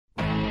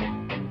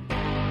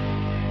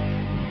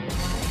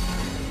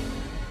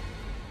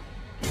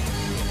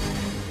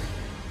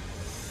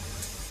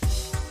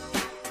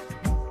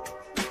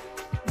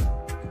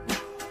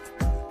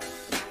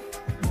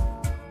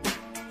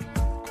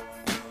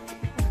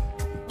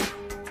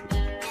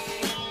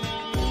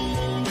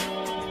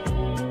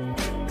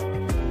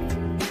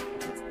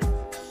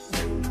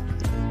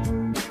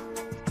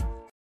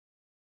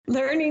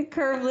Learning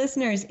Curve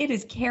listeners, it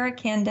is Kara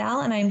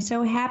Candell, and I'm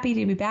so happy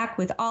to be back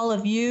with all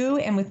of you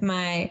and with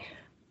my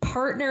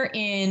partner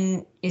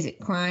in, is it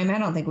crime? I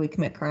don't think we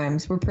commit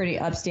crimes. We're pretty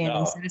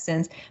upstanding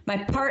citizens. My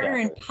partner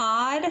in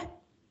pod,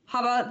 how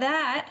about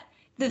that?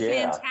 The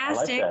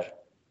fantastic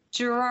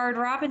Gerard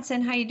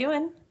Robinson. How you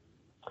doing?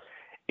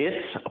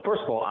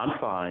 First of all, I'm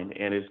fine,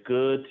 and it's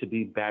good to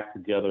be back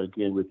together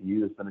again with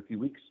you. It's been a few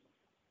weeks.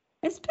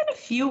 It's been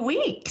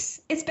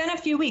a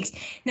few weeks.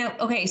 Now,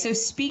 okay, so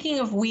speaking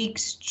of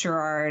weeks,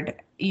 Gerard,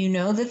 you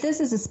know that this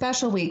is a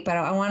special week, but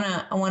I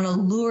wanna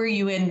lure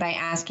you in by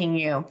asking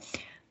you,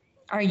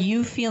 are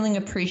you feeling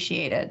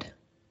appreciated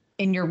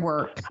in your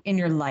work, in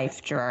your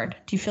life, Gerard?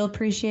 Do you feel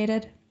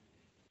appreciated?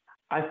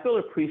 I feel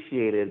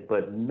appreciated,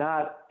 but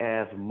not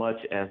as much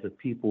as the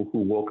people who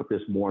woke up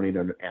this morning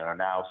and are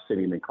now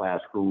sitting in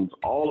classrooms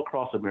all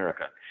across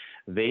America.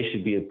 They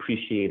should be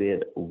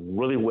appreciated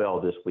really well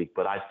this week,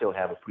 but I still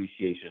have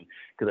appreciation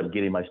because I'm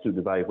getting my student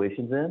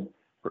evaluations in,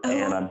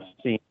 and I'm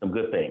seeing some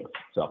good things.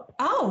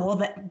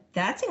 Well,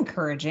 that's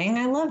encouraging.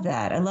 I love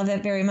that. I love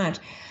that very much.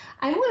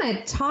 I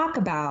want to talk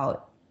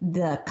about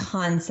the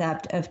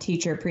concept of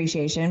teacher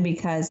appreciation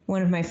because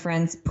one of my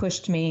friends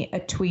pushed me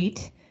a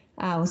tweet.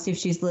 We'll see if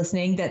she's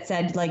listening, that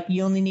said, like,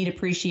 you only need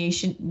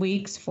appreciation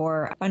weeks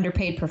for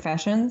underpaid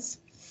professions,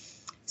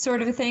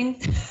 sort of a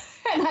thing.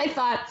 And I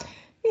thought,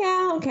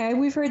 yeah, okay,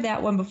 we've heard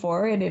that one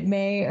before, and it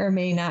may or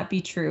may not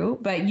be true.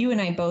 But you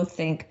and I both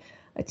think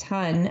a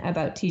ton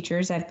about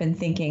teachers. I've been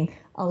thinking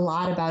a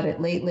lot about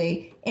it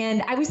lately.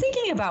 And I was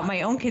thinking about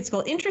my own kids'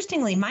 school.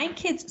 Interestingly, my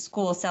kids'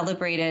 school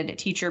celebrated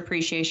Teacher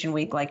Appreciation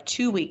Week like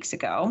 2 weeks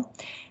ago.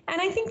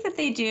 And I think that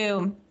they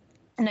do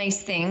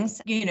nice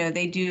things. You know,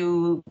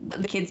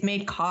 the kids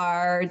made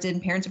cards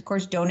and parents, of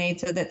course, donate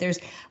so that there's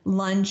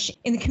lunch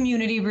in the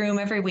community room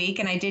every week.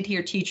 And I did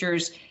hear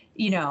teachers,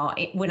 you know,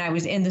 when I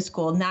was in the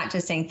school, not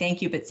just saying thank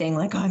you, but saying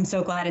like, oh, I'm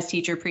so glad it's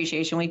Teacher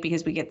Appreciation Week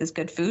because we get this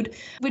good food,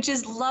 which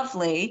is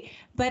lovely.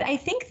 But I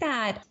think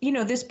that, you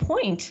know, this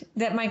point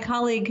that my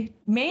colleague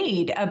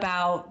made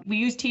about we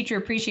use Teacher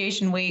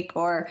Appreciation Week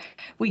or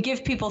we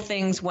give people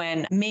things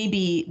when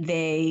maybe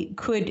they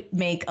could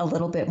make a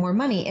little bit more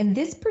money. And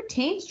this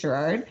pertains,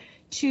 Gerard,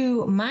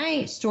 to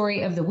my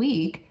story of the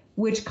week,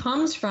 which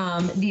comes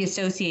from the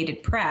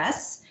Associated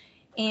Press.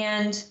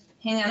 And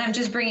hang on, I'm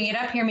just bringing it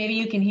up here. Maybe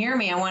you can hear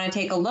me. I want to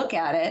take a look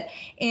at it.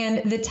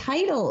 And the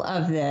title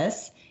of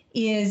this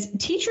is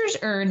Teachers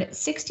Earn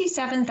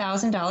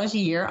 $67,000 a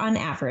year on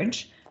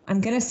average. I'm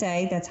going to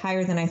say that's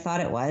higher than I thought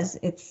it was.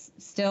 It's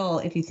still,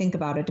 if you think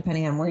about it,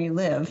 depending on where you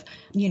live,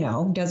 you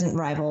know, doesn't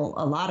rival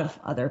a lot of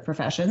other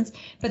professions.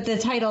 But the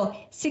title,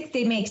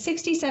 they make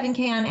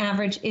 $67K on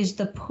average, is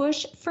the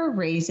push for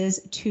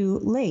raises too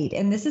late.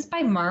 And this is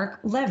by Mark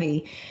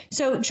Levy.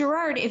 So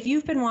Gerard, if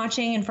you've been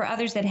watching, and for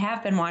others that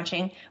have been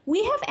watching,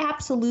 we have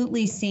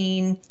absolutely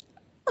seen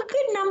a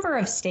good number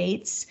of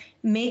states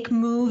make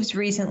moves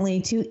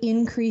recently to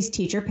increase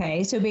teacher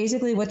pay. So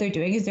basically what they're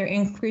doing is they're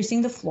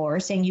increasing the floor,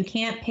 saying you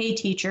can't pay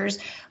teachers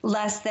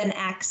less than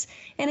X.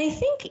 And I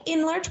think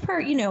in large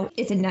part, you know,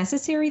 it's a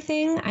necessary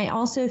thing. I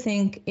also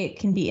think it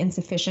can be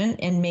insufficient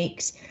and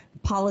makes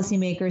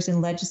policymakers and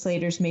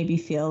legislators maybe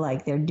feel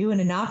like they're doing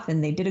enough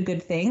and they did a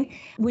good thing.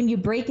 When you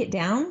break it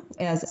down,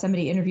 as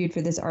somebody interviewed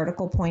for this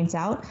article points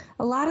out,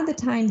 a lot of the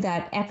time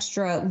that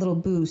extra little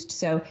boost,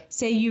 so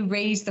say you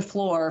raise the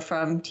floor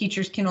from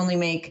teachers can only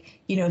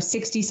make, you know,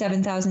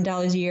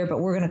 $67,000 a year, but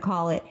we're going to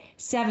call it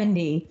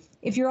 70.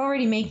 If you're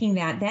already making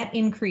that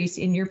increase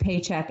in your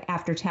paycheck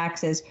after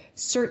taxes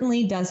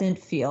certainly doesn't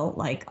feel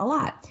like a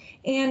lot.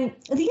 And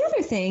the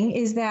other thing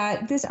is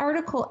that this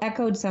article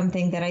echoed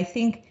something that I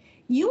think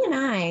you and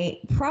I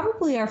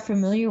probably are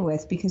familiar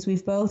with because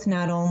we've both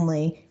not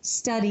only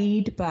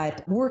studied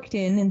but worked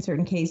in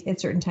certain cases at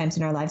certain times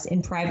in our lives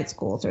in private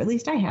schools, or at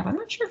least I have. I'm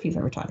not sure if you've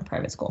ever taught in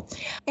private school.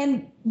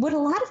 And what a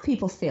lot of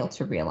people fail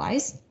to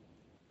realize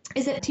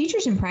is that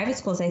teachers in private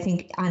schools, I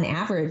think, on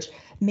average,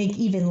 make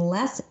even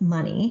less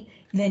money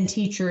than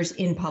teachers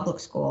in public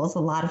schools. A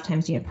lot of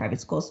times, you know,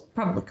 private schools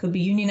probably could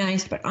be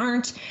unionized, but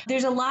aren't.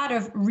 There's a lot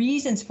of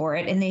reasons for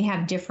it, and they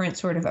have different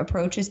sort of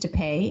approaches to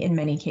pay in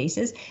many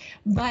cases.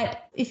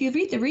 But if you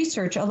read the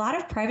research, a lot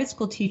of private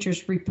school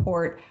teachers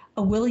report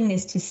a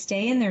willingness to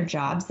stay in their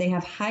jobs. They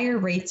have higher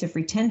rates of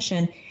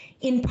retention,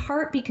 in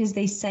part because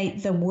they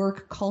cite the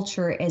work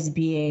culture as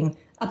being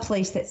a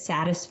place that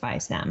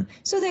satisfies them.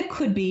 So that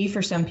could be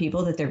for some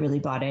people that they're really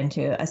bought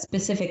into a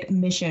specific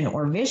mission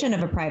or vision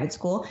of a private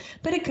school,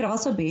 but it could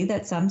also be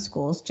that some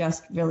schools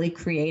just really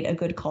create a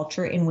good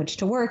culture in which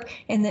to work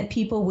and that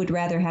people would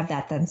rather have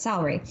that than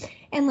salary.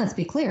 And let's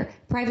be clear,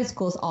 private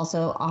schools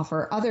also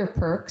offer other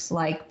perks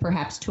like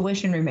perhaps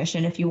tuition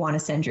remission if you want to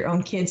send your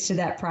own kids to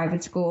that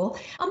private school,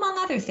 among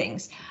other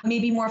things.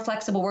 Maybe more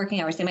flexible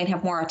working hours. They might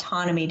have more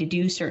autonomy to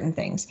do certain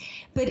things.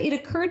 But it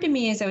occurred to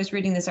me as I was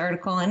reading this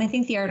article, and I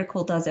think the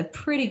article does a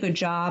pretty good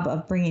job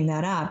of bringing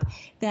that up,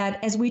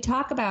 that as we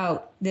talk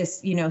about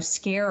this,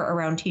 scare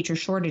around teacher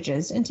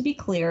shortages. And to be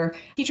clear,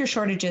 teacher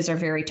shortages are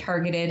very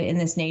targeted in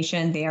this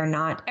nation. They are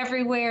not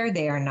everywhere.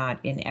 They are not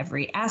in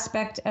every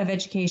aspect of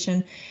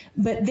education,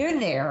 but they're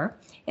there.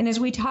 And as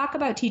we talk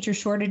about teacher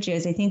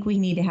shortages, I think we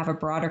need to have a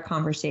broader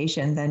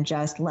conversation than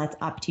just let's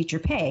up teacher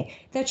pay.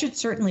 That should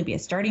certainly be a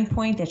starting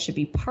point. That should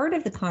be part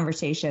of the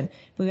conversation.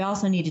 But we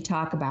also need to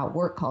talk about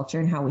work culture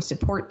and how we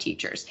support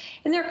teachers.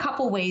 And there are a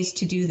couple ways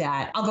to do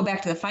that. I'll go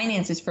back to the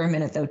finances for a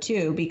minute, though,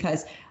 too,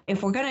 because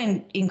if we're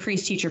going to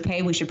increase teacher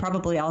pay, we should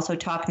probably also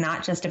talk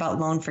not just about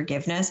loan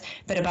forgiveness,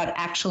 but about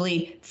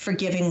actually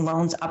forgiving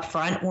loans up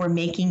front or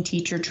making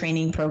teacher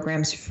training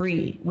programs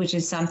free, which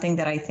is something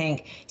that I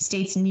think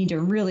states need to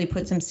really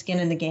put some skin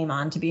in the game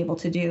on to be able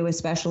to do,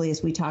 especially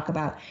as we talk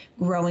about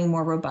growing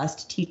more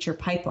robust teacher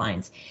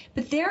pipelines.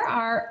 But there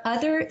are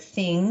other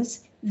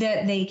things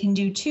that they can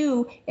do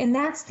too, and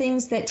that's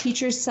things that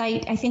teachers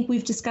cite. I think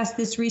we've discussed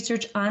this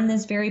research on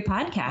this very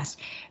podcast.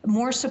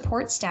 More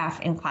support staff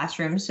in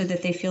classrooms so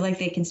that they feel like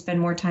they can spend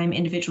more time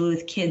individually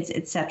with kids,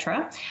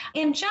 etc.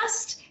 And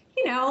just,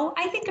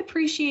 I think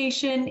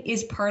appreciation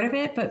is part of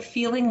it, but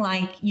feeling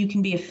like you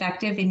can be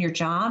effective in your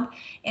job,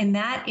 and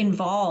that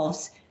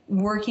involves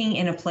working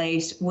in a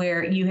place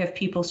where you have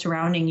people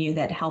surrounding you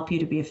that help you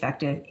to be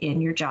effective in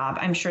your job.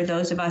 I'm sure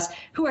those of us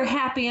who are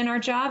happy in our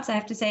jobs, I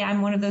have to say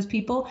I'm one of those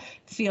people,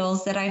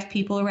 feels that I have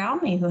people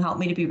around me who help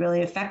me to be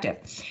really effective.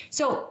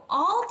 So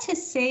all to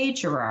say,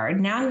 Gerard,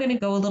 now I'm going to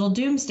go a little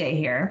doomsday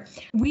here.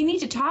 We need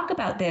to talk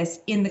about this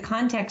in the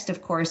context,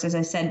 of course, as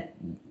I said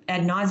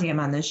ad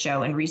nauseum on this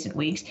show in recent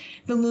weeks,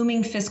 the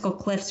looming fiscal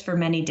cliffs for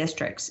many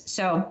districts.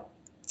 So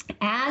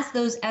as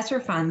those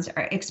ESSER funds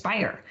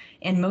expire,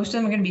 and most of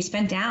them are going to be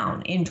spent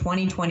down in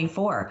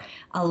 2024,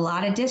 a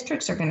lot of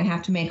districts are going to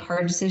have to make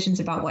hard decisions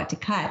about what to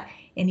cut.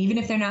 And even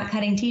if they're not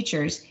cutting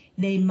teachers,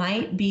 they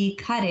might be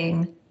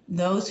cutting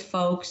those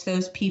folks,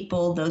 those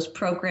people, those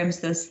programs,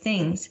 those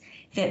things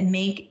that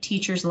make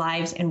teachers'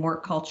 lives and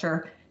work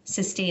culture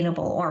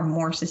sustainable, or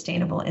more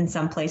sustainable in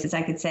some places,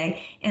 I could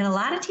say. And a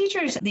lot of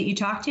teachers that you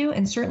talk to,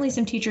 and certainly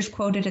some teachers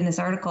quoted in this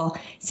article,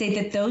 say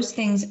that those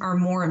things are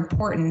more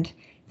important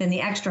than the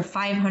extra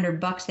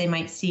 $500 they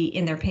might see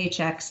in their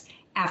paychecks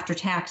after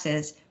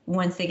taxes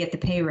once they get the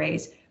pay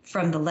raise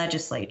from the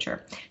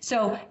legislature.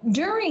 So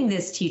during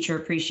this Teacher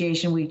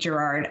Appreciation Week,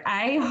 Gerard,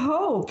 I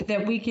hope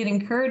that we can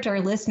encourage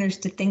our listeners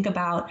to think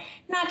about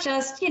not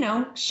just,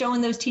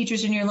 showing those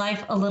teachers in your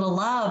life a little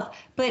love,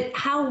 but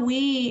how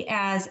we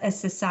as a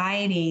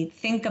society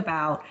think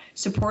about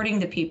supporting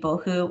the people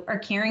who are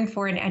caring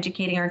for and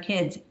educating our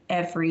kids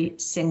every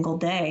single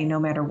day, no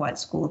matter what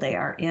school they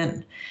are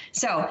in.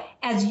 So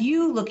as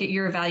you look at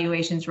your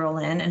evaluations roll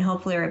in, and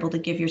hopefully are able to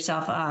give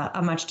yourself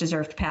a much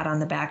deserved pat on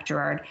the back,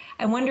 Gerard,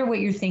 I wonder what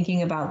you're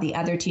thinking about the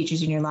other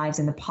teachers in your lives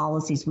and the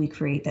policies we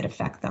create that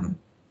affect them.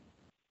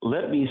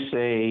 Let me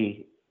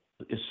say,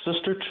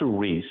 Sister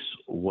Therese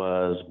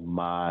was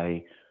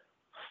my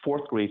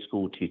fourth grade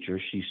school teacher.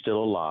 She's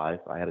still alive.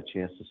 I had a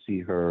chance to see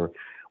her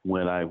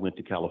when I went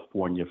to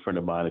California. A friend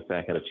of mine, in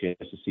fact, had a chance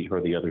to see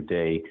her the other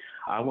day.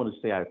 I want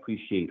to say I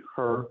appreciate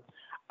her.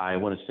 I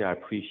want to say I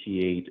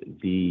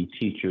appreciate the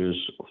teachers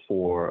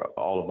for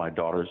all of my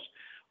daughters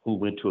who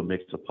went to a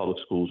mix of public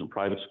schools and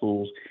private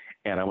schools.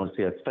 And I want to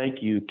say a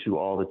thank you to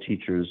all the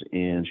teachers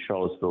in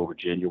Charlottesville,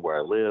 Virginia, where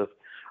I live,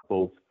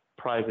 both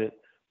private,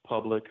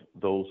 public,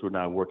 those who are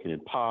now working in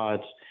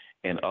pods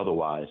and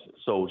otherwise.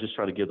 So just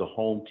try to give the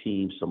home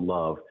team some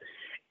love.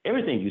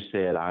 Everything you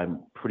said,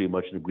 I'm pretty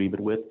much in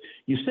agreement with.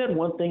 You said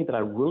one thing that I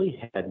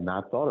really had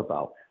not thought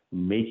about,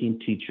 making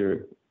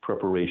teacher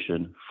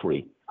preparation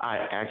free. I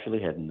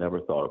actually had never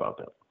thought about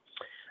that.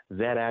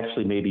 That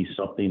actually may be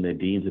something that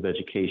deans of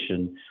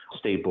education,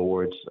 state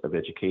boards of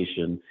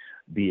education,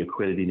 the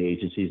accrediting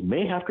agencies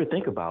may have to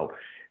think about,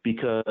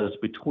 because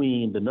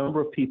between the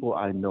number of people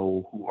I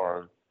know who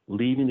are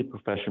leaving the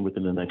profession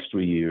within the next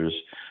 3 years,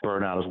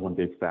 burnout is one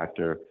big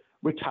factor,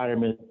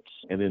 retirement,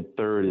 and then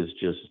third is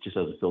just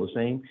doesn't feel the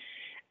same.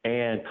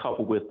 And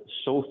coupled with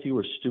so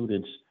fewer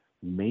students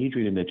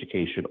majoring in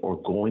education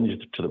or going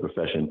into the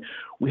profession,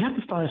 we have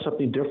to find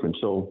something different.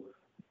 So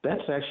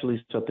that's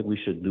actually something we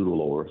should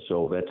noodle over.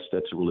 So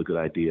that's a really good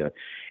idea.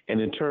 And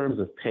in terms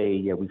of pay,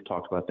 yeah, we've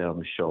talked about that on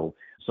the show.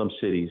 Some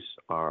cities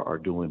are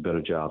doing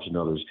better jobs than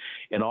others.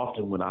 And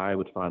often when I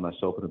would find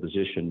myself in a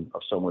position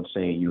of someone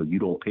saying, you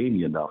don't pay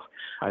me enough,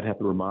 I'd have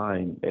to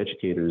remind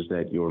educators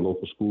that your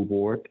local school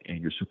board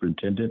and your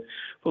superintendent,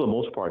 for the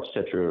most part,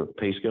 set your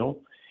pay scale.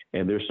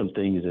 And there's some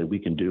things that we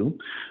can do.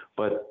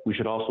 But we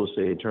should also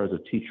say, in terms of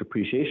Teacher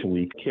Appreciation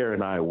Week, Kara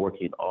and I are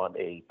working on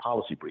a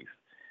policy brief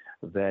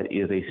that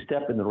is a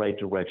step in the right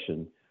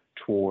direction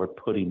toward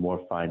putting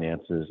more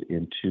finances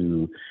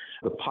into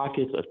the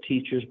pockets of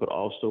teachers, but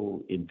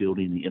also in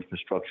building the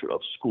infrastructure of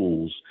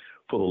schools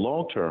for the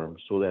long term,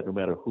 so that no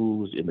matter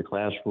who's in the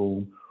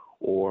classroom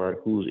or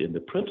who's in the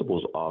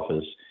principal's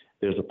office,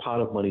 there's a pot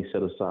of money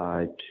set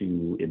aside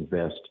to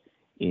invest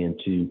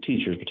into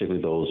teachers,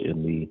 particularly those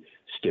in the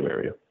STEM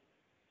area.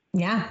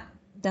 Yeah,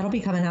 that'll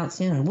be coming out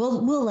soon.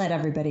 We'll let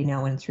everybody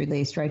know when it's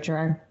released, right,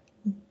 Gerard?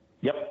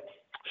 Yep,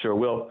 Sure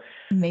will.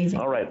 Amazing.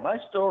 All right. My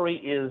story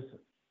is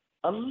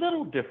a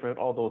little different,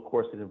 although, of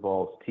course, it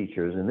involves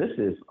teachers. And this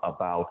is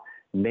about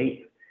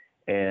NAEP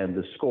and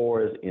the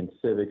scores in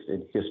civics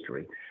and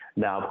history.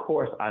 Now, of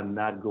course, I'm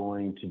not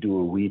going to do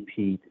a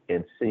repeat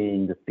and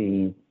sing the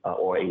theme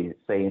or a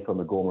saying from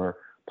the Gomer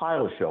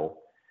Pyle show.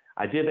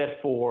 I did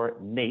that for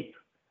NAEP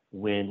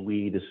when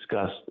we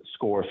discussed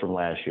scores from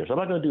last year. So I'm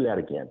not going to do that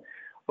again.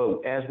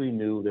 But as we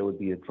knew, there would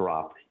be a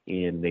drop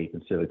in NAEP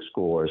and civics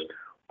scores,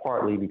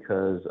 partly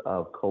because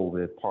of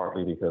COVID,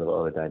 partly because of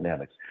other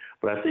dynamics.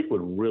 But I think what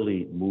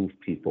really moved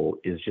people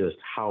is just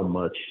how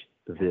much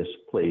this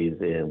plays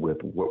in with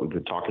what we've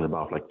been talking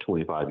about for like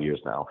 25 years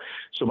now.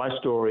 So my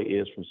story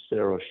is from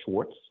Sarah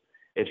Schwartz,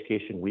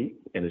 Education Week,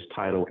 and is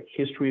titled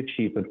History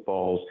Achievement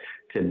Falls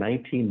to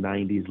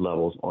 1990s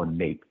Levels on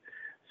NAEP.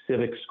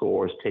 Civic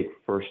Scores Take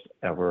First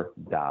Ever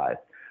Dive.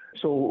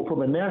 So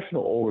from a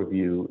national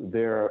overview,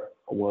 there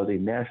was a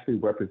nationally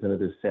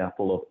representative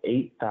sample of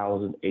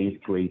 8,000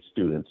 eighth grade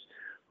students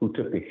who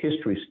took the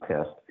history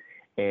test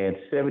and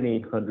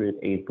 7,800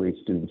 eighth grade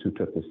students who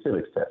took the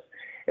civics test.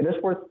 And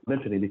that's worth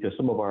mentioning because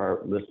some of our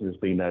listeners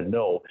may not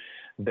know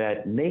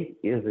that NAEP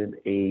isn't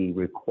a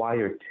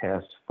required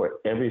test for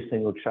every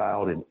single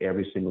child in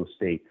every single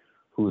state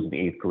who's in the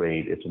eighth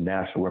grade. It's a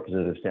national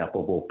representative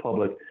sample, both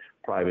public,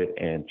 private,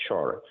 and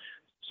charter.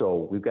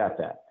 So we've got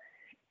that.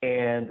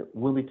 And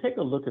when we take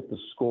a look at the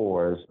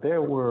scores,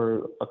 there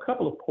were a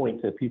couple of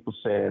points that people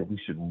said we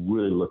should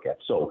really look at.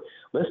 So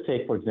let's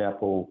take, for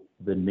example,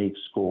 the NAEP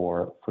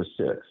score for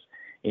civics.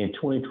 In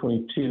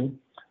 2022,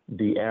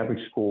 the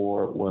average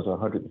score was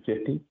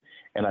 150.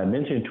 And I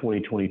mentioned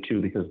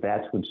 2022 because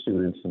that's when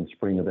students in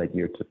spring of that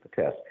year took the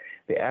test.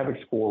 The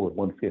average score was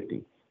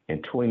 150.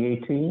 In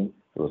 2018,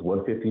 it was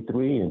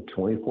 153. In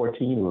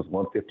 2014, it was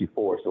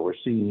 154. So we're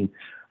seeing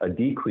a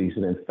decrease.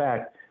 And in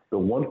fact, the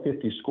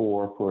 150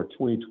 score for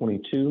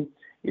 2022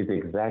 is the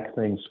exact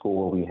same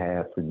score we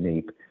had for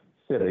NAEP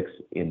civics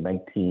in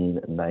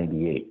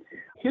 1998.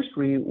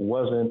 History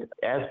wasn't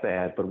as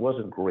bad, but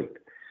wasn't great.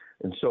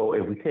 And so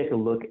if we take a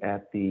look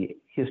at the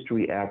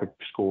history average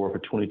score for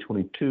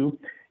 2022,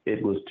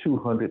 it was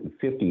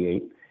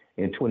 258.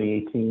 In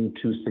 2018,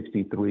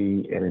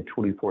 263, and in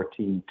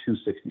 2014,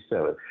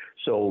 267.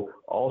 So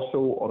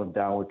also on a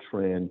downward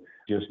trend,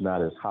 just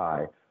not as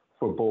high.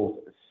 For both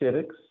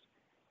civics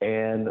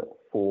and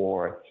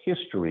for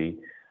history,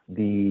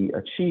 the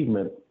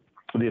achievement,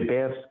 the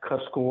advanced cut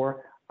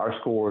score, our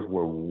scores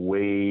were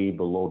way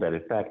below that.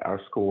 In fact, our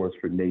scores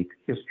for NAEP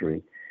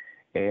history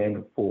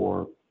and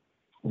for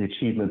the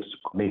achievements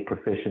made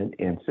proficient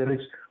in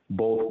civics,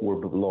 both were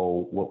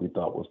below what we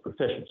thought was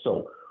proficient.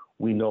 So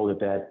we know that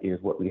that is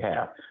what we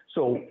have.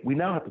 So we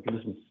now have to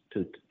listen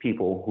to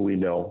people who we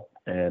know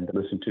and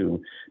listen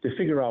to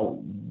figure out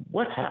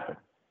what happened.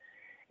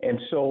 And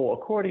so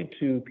according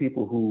to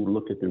people who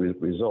looked at the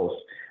results,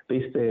 they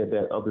said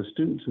that of the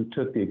students who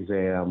took the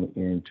exam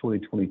in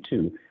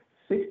 2022,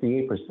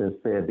 68%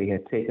 said they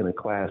had taken a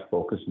class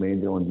focused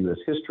mainly on U.S.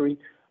 history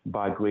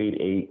by grade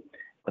 8,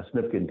 a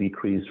significant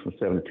decrease from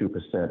 72%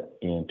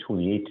 in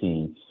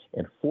 2018,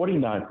 and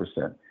 49%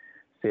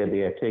 said they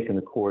had taken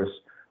the course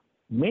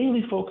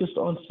mainly focused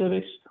on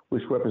civics,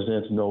 which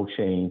represents no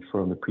change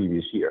from the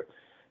previous year.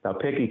 Now,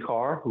 Peggy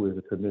Carr, who is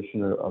the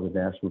commissioner of the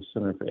National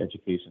Center for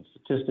Education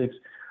Statistics,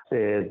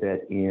 said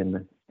that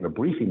in a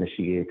briefing that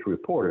she gave to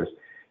reporters,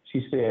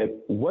 she said,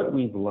 what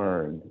we've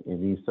learned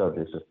in these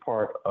subjects is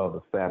part of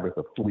the fabric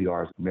of who we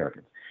are as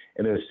Americans,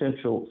 and they're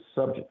essential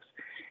subjects.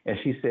 And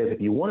she says, if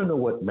you want to know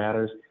what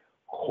matters,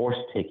 course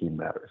taking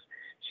matters.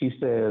 She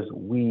says,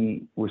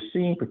 we're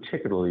seeing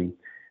particularly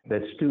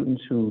that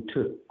students who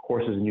took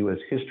courses in U.S.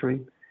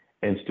 history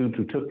and students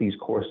who took these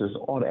courses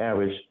on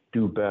average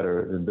do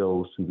better than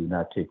those who do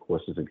not take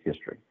courses in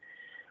history.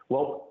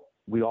 Well,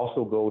 we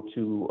also go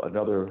to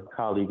another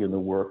colleague in the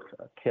work,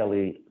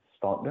 Kelly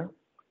Stauntner.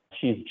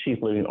 She's Chief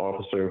Learning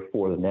Officer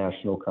for the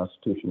National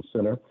Constitutional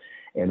Center,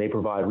 and they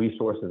provide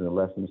resources and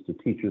lessons to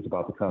teachers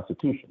about the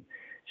Constitution.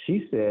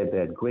 She said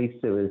that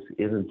great civics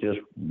isn't just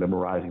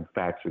memorizing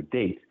facts or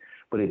dates,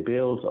 but it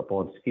builds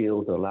upon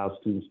skills that allow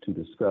students to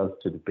discuss,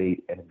 to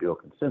debate, and to build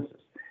consensus.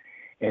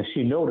 And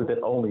she noted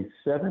that only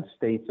 7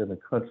 states in the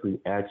country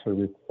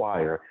actually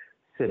require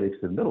civics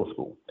in middle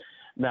school.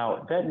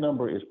 Now, that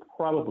number is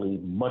probably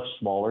much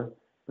smaller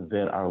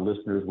than our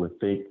listeners would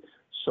think.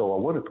 So I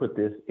want to put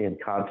this in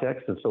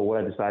context. And so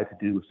what I decided to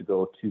do was to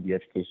go to the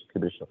Education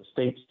Commission of the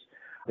States.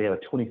 They had a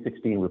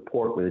 2016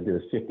 report where they did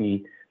a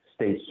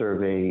 50-state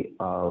survey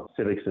of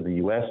civics in the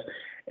U.S.,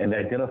 and they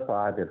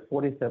identified that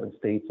 47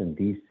 states in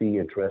D.C.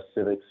 address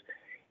civics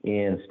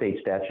in state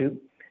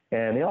statute.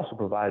 And they also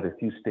provided a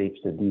few states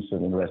that do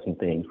some interesting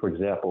things. For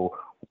example,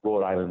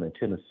 Rhode Island and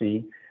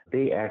Tennessee,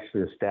 they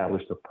actually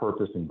established the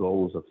purpose and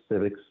goals of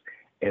civics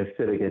and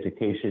civic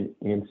education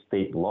in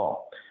state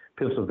law.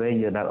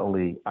 Pennsylvania not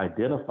only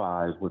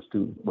identifies what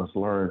students must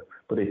learn,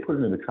 but they put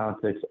it in the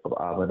context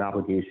of an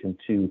obligation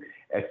to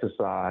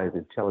exercise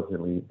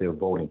intelligently their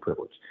voting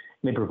privilege.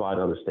 And they provide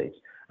other states.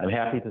 I'm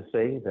happy to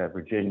say that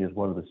Virginia is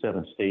one of the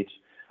 7 states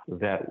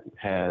that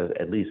has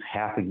at least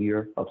half a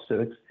year of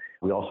civics.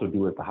 We also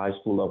do it at the high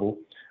school level.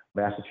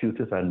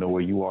 Massachusetts, I know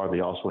where you are,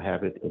 they also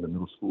have it in the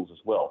middle schools as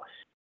well.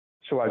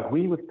 So I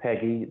agree with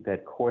Peggy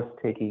that course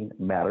taking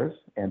matters,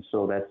 and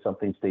so that's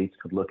something states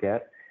could look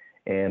at.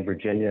 And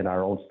Virginia in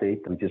our own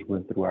state, we just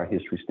went through our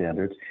history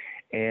standards.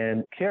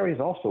 And Carrie is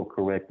also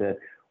correct that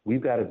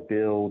we've got to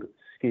build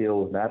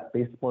skills not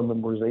based upon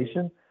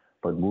memorization,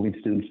 but moving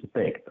students to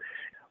think.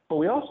 But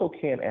we also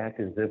can't act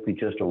as if we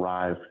just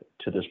arrived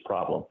to this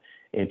problem.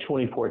 In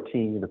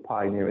 2014, the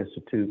Pioneer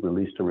Institute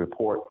released a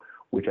report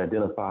which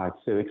identified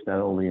civics not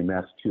only in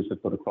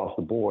Massachusetts, but across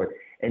the board.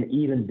 And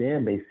even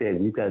then, they said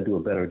we've got to do a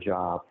better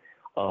job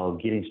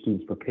of getting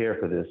students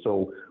prepared for this.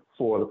 So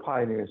for the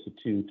Pioneer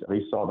Institute,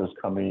 they saw this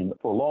coming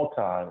for a long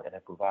time and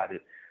have provided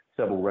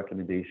several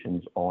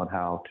recommendations on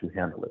how to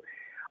handle it.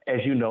 As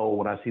you know,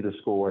 when I see the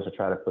scores, I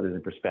try to put it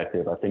in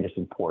perspective. I think it's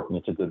important.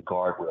 It's a good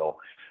guardrail.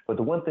 But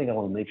the one thing I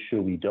want to make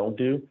sure we don't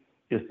do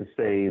is to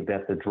say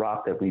that the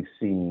drop that we've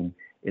seen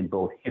in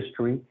both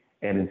history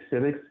and in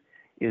civics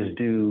is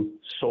due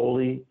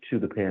solely to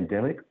the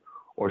pandemic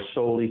or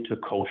solely to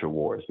culture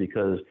wars.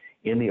 Because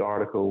in the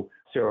article,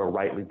 Sarah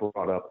rightly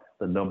brought up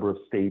the number of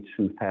states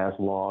who've passed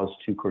laws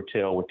to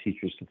curtail what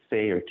teachers can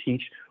say or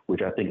teach,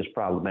 which I think is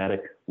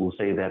problematic. We'll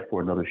save that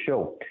for another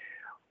show.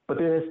 But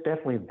there is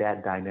definitely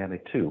that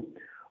dynamic too.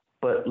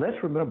 But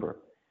let's remember,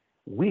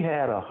 we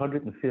had a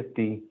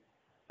 150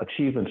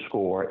 achievement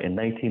score in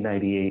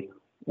 1998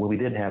 when we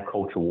didn't have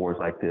culture wars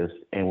like this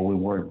and when we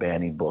weren't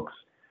banning books,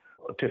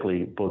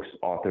 particularly books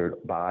authored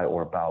by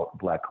or about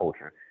Black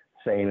culture.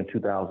 Same in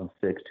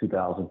 2006,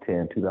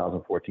 2010,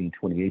 2014,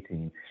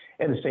 2018,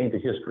 and the same to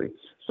history.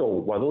 So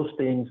while those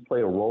things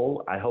play a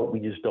role, I hope we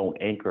just don't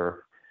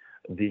anchor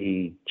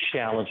the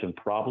challenge and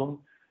problem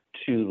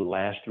to the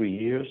last 3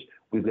 years.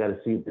 We've got to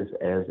see this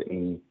as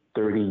a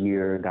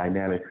 30-year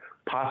dynamic,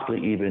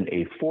 possibly even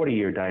a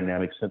 40-year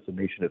dynamic, since the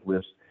nation at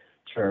risk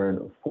turned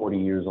 40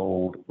 years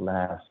old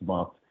last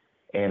month.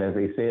 And as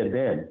they said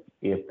then,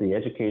 if the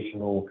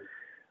educational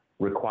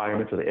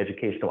requirements or the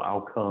educational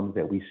outcomes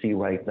that we see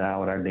right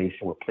now in our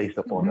nation were placed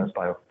upon us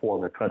by a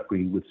foreign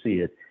country, we would see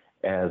it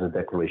as a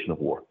declaration of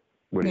war.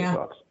 What are your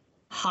thoughts?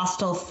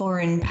 Hostile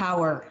foreign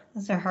power.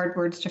 Those are hard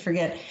words to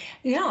forget.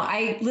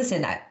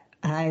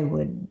 I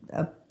would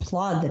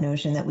applaud the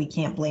notion that we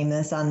can't blame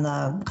this on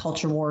the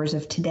culture wars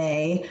of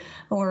today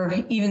or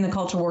even the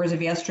culture wars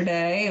of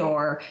yesterday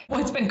or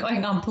what's been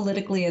going on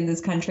politically in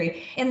this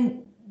country.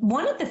 And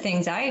one of the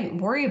things I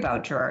worry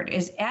about, Gerard,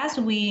 is as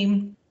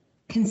we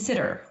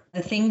consider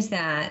the things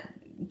that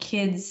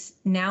kids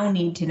now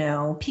need to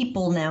know,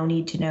 people now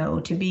need to know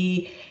to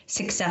be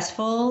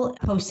successful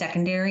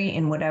post-secondary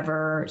in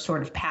whatever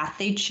sort of path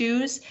they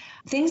choose,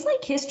 things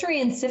like history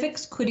and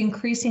civics could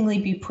increasingly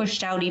be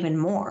pushed out even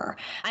more.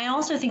 I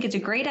also think it's a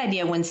great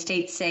idea when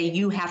states say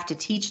you have to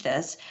teach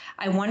this.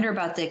 I wonder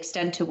about the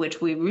extent to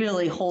which we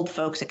really hold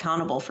folks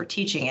accountable for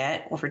teaching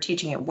it or for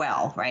teaching it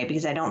well, right?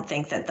 Because I don't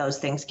think that those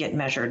things get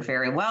measured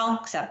very well,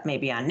 except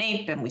maybe on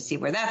NAEP, and we see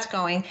where that's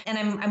going. And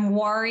I'm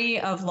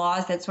wary of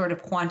laws that sort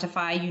of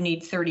quantify you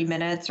need 30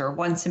 minutes or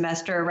one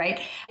semester,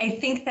 right? I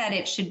think that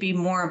it should be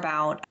more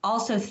about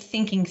also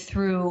thinking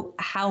through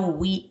how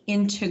we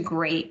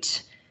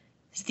integrate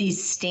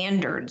these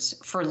standards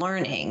for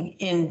learning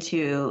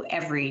into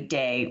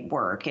everyday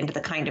work, into the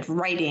kind of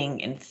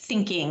writing and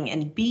thinking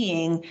and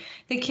being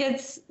that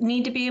kids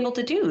need to be able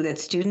to do, that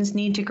students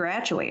need to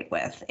graduate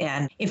with.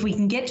 And if we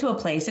can get to a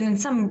place, and in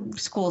some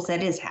schools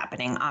that is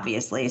happening,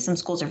 obviously, some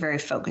schools are very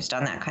focused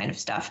on that kind of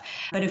stuff.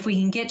 But if we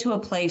can get to a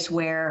place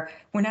where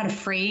we're not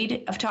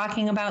afraid of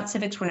talking about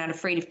civics, we're not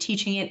afraid of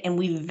teaching it, and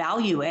we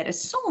value it,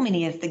 as so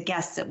many of the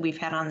guests that we've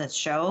had on this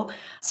show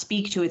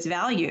speak to its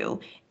value,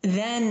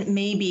 then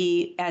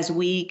maybe as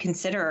we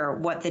consider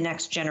what the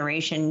next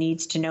generation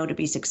needs to know to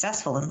be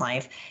successful in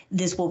life,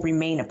 this will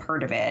remain a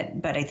part of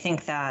it. But I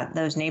think that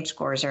those NAEP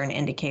scores are an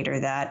indicator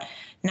that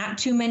not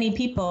too many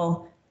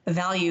people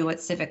value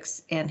what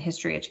civics and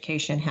history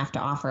education have to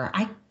offer.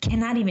 I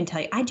cannot even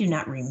tell you, I do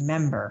not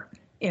remember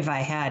if I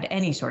had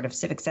any sort of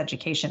civics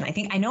education.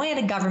 I know I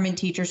had a government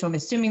teacher, so I'm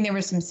assuming there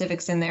was some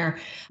civics in there,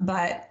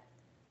 but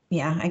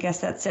yeah, I guess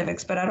that's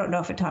civics, but I don't know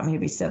if it taught me to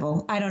be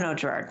civil. I don't know,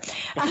 Gerard.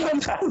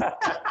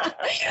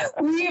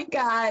 We've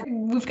got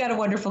a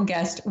wonderful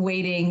guest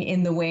waiting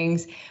in the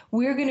wings.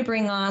 We're going to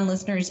bring on,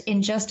 listeners,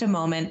 in just a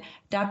moment,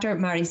 Dr.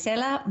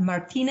 Marisela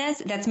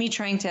Martinez. That's me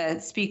trying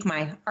to speak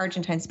my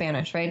Argentine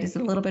Spanish, right? Is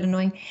it a little bit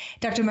annoying?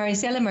 Dr.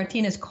 Marisela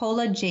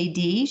Martinez-Cola,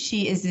 JD.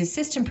 She is the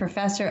assistant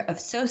professor of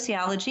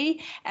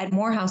sociology at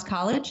Morehouse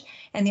College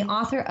and the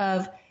author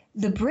of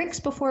The Bricks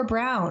Before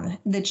Brown,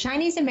 the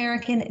Chinese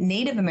American,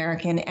 Native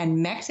American,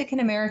 and Mexican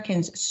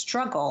Americans'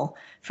 struggle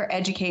for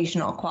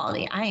educational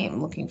equality. I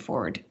am looking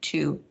forward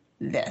to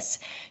this.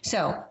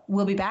 So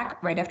we'll be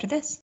back right after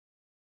this.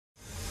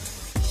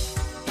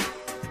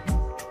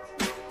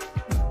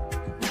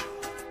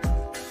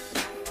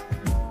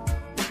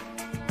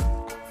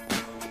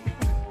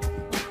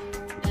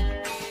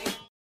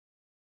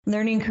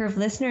 Learning Curve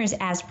listeners,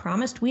 as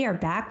promised, we are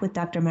back with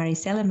Dr.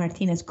 Marisela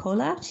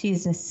Martinez-Cola. She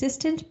is an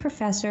assistant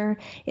professor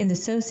in the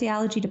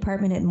sociology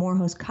department at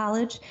Morehouse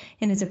College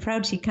and is a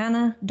proud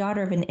Chicana,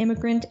 daughter of an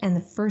immigrant, and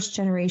the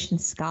first-generation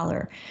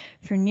scholar.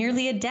 For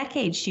nearly a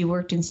decade, she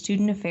worked in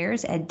student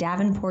affairs at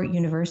Davenport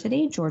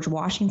University, George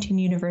Washington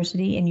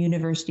University, and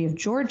University of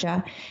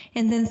Georgia,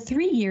 and then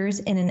 3 years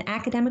in an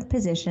academic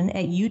position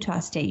at Utah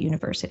State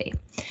University.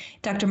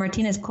 Dr.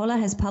 Martinez-Cola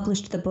has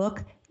published the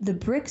book The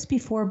Bricks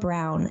Before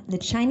Brown, the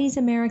Chinese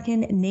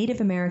American,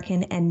 Native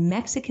American, and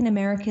Mexican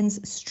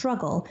Americans'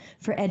 Struggle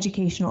for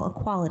Educational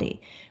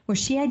Equality, where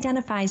she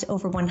identifies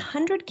over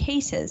 100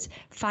 cases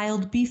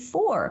filed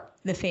before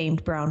the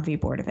famed Brown v.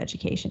 Board of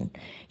Education.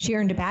 She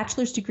earned a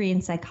bachelor's degree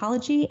in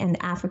psychology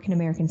and African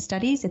American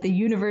studies at the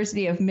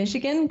University of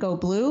Michigan. Go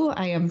Blue.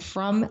 I am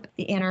from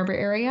the Ann Arbor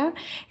area.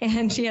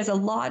 And she has a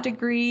law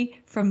degree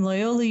from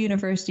Loyola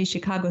University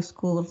Chicago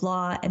School of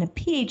Law and a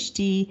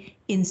PhD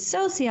in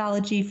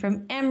sociology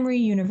from Emory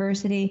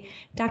University.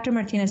 Dr.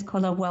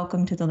 Martinez-Cola,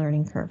 welcome to the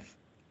Learning Curve.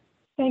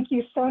 Thank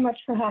you so much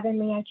for having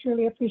me. I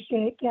truly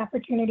appreciate the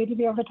opportunity to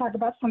be able to talk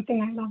about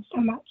something I love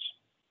so much.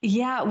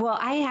 Yeah, well,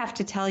 I have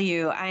to tell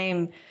you,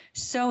 I'm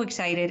so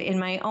excited. In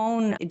my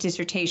own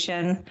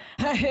dissertation,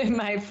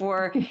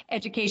 for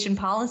education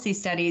policy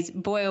studies,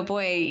 boy, oh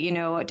boy,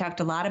 I talked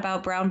a lot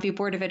about Brown v.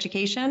 Board of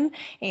Education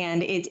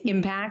and its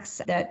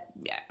impacts,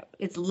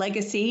 its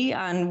legacy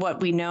on what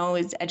we know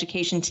is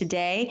education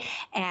today.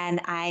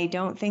 And I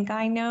don't think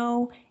I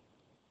know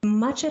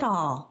much at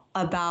all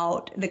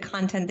about the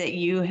content that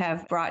you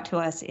have brought to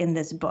us in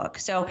this book.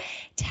 So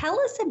tell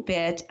us a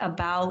bit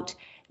about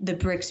The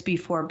Bricks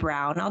Before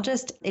Brown.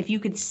 If you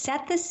could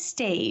set the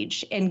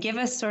stage and give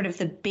us sort of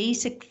the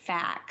basic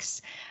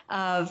facts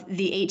of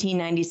the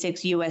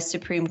 1896 U.S.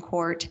 Supreme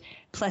Court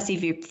Plessy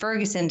v.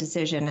 Ferguson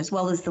decision, as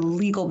well as the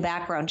legal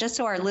background, just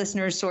so our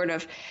listeners sort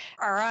of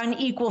are on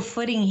equal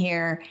footing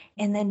here,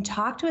 and then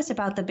talk to us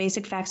about the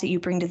basic facts that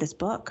you bring to this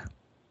book.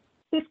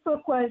 This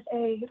book was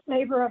a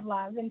labor of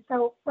love. And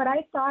so what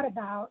I thought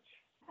about,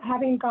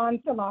 having gone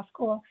to law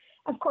school,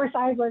 of course,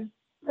 I was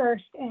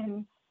versed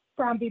in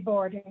Brown v.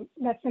 Board, and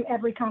that's in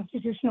every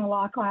constitutional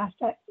law class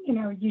that,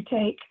 you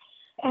take.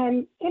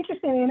 And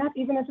interestingly enough,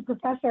 even as a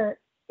professor,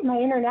 my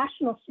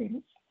international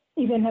students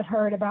even have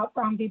heard about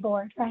Brown v.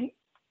 Board, right?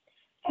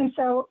 And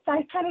so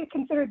I kind of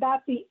considered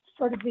that the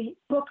sort of the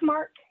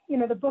bookmark, the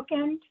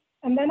bookend.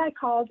 And then I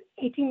called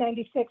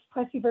 1896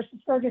 Plessy versus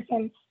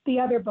Ferguson the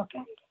other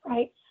bookend,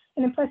 right?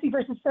 And in Plessy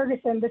versus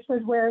Ferguson, this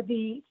was where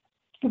the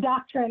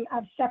doctrine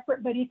of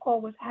separate but equal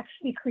was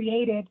actually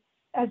created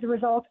as a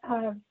result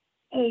of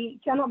a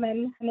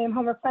gentleman named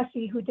Homer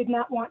Plessy who did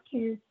not want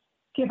to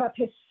give up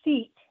his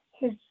seat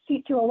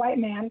to a white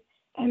man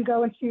and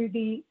go into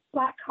the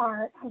black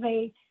car of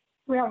a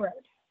railroad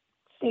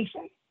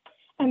station.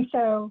 And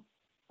so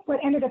what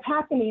ended up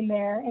happening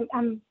there, and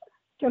I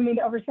don't mean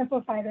to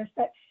oversimplify this,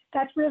 but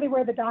that's really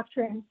where the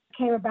doctrine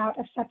came about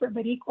of separate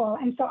but equal.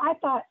 And so I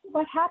thought,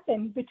 what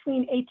happened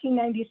between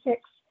 1896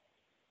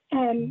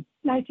 and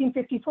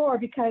 1954?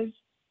 Because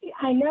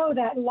I know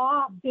that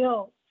law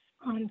builds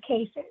on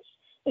cases.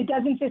 It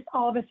doesn't just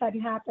all of a sudden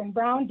happen.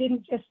 Brown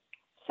didn't just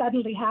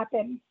suddenly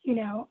happen.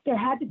 There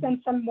had to have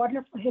been some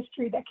wonderful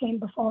history that came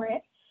before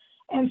it.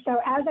 And so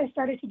as I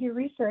started to do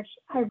research,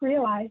 I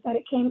realized that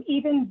it came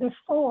even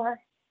before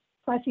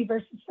Plessy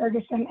versus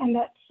Ferguson, and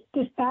that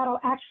this battle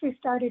actually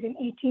started in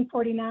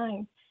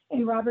 1849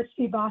 in Roberts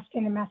v.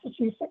 Boston in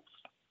Massachusetts.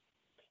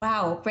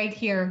 Wow, right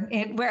here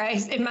in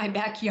my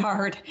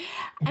backyard.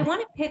 I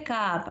want to pick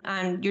up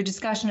on your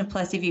discussion of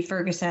Plessy v.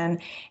 Ferguson.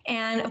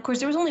 And of course,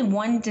 there was only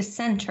one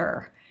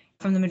dissenter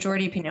from the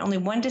majority opinion, only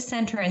one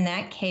dissenter in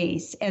that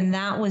case, and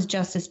that was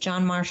Justice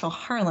John Marshall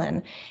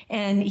Harlan.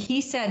 And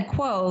he said,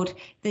 quote,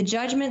 "The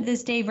judgment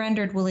this day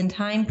rendered will in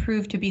time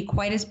prove to be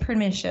quite as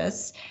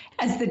pernicious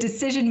as the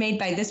decision made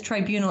by this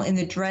tribunal in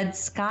the Dred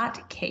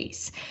Scott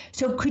case."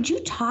 So could you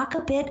talk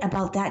a bit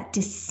about that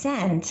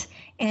dissent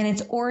and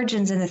its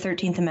origins in the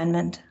 13th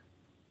Amendment?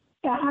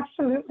 Yeah,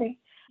 absolutely.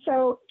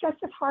 So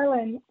Justice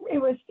Harlan,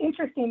 it was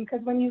interesting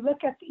because when you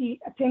look at the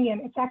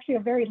opinion, it's actually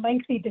a very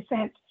lengthy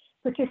dissent,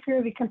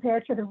 particularly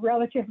compared to the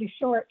relatively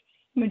short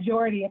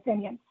majority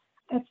opinion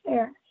that's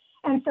there.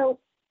 And so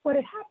what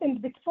had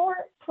happened before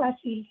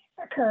Plessy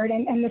occurred,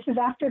 and this is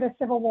after the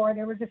Civil War,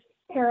 there was this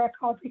era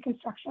called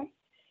Reconstruction.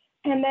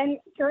 And then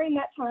during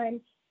that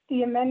time, the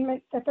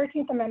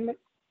 13th Amendment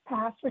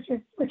passed, which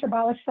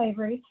abolished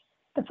slavery.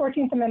 The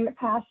 14th Amendment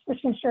passed,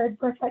 which ensured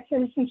birthright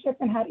citizenship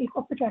and had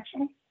equal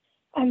protection.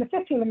 And the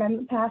 15th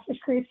Amendment passed,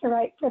 which creates the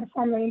right for the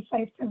formerly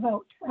enslaved to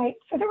vote, right?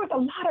 So there was a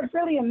lot of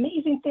really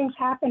amazing things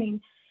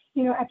happening,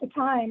 at the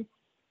time.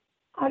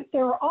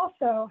 There were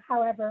also,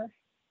 however,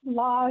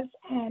 laws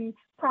and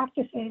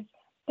practices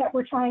that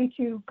were trying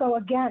to go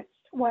against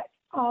for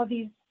all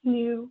these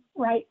new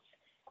rights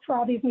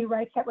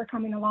that were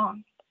coming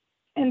along.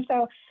 And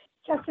so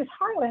Justice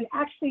Harlan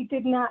actually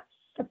did not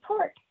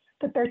support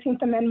the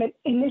 13th Amendment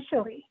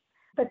initially,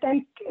 But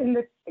then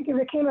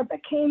it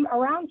came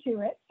around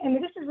to it. And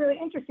this is really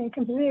interesting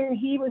considering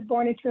he was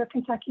born into a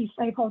Kentucky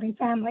slaveholding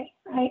family,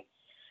 right?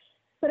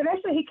 But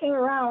eventually he came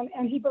around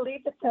and he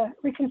believed that the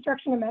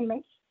Reconstruction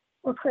Amendments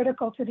were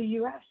critical to the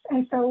U.S.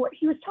 And so what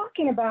he was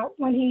talking about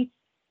when he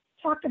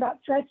talked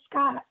about Dred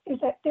Scott is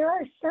that there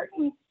are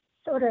certain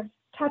sort of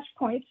touch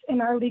points in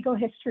our legal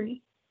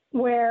history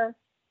where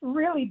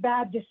really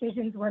bad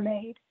decisions were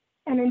made.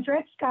 And in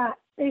Dred Scott,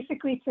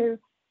 basically to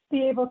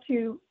be able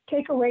to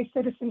take away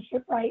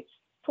citizenship rights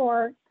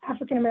for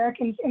African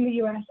Americans in the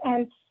U.S.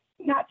 and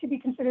not to be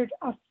considered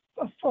a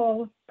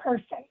full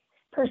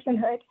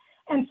personhood.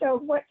 And so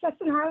what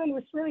Justin Harlan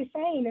was really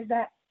saying is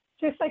that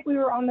just like we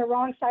were on the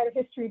wrong side of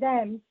history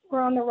then,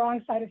 we're on the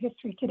wrong side of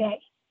history today.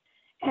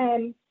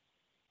 And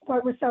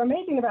what was so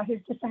amazing about his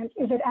dissent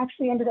is it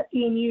actually ended up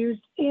being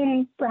used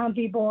in Brown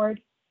v.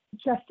 Board.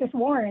 Justice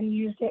Warren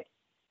used it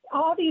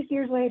all these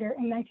years later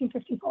in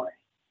 1954.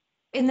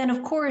 And then,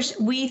 of course,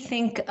 we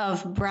think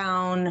of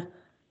Brown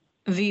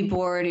v.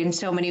 Board in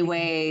so many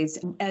ways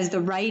as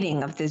the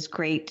righting of this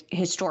great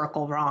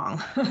historical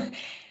wrong.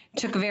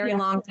 Took a very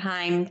long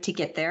time to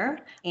get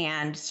there.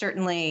 And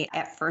certainly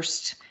at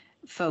first,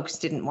 folks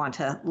didn't want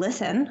to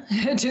listen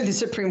to the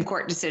Supreme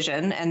Court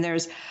decision. And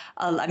there's,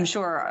 I'm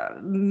sure,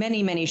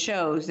 many, many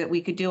shows that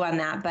we could do on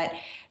that. But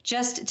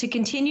just to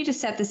continue to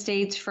set the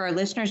stage for our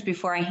listeners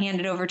before I hand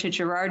it over to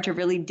Gerard to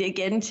really dig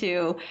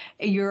into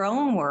your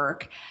own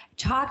work,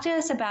 talk to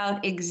us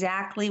about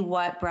exactly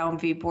what Brown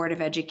v. Board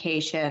of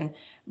Education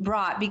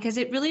brought, because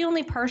it really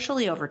only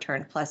partially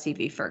overturned Plessy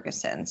v.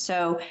 Ferguson.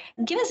 So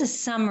give us a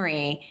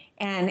summary,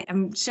 and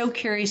I'm so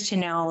curious to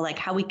know like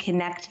how we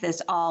connect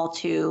this all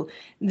to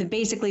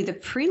basically the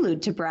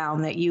prelude to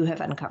Brown that you have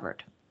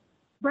uncovered.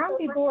 Brown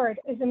v. Board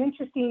is an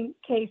interesting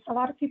case. A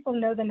lot of people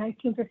know the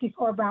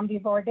 1954 Brown v.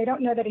 Board. They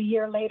don't know that a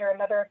year later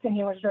another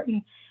opinion was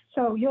written.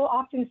 So you'll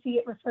often see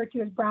it referred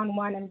to as Brown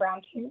 1 and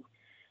Brown 2.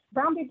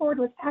 Brown v. Board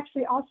was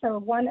actually also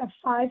one of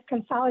 5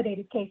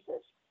 consolidated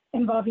cases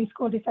involving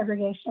school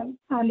desegregation.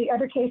 The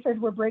other cases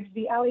were Briggs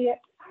v. Elliott,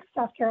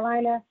 South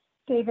Carolina,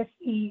 Davis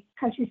v.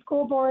 Country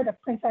School Board of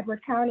Prince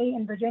Edward County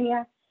in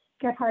Virginia,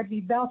 Gephardt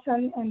v.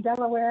 Belton in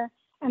Delaware,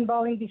 and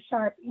Bowling v.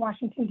 Sharp in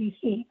Washington,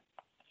 D.C.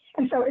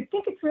 And so I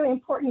think it's really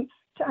important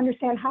to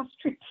understand how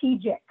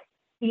strategic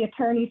the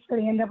attorneys for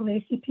the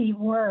NAACP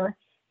were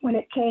when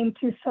it came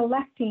to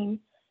selecting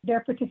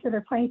their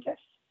particular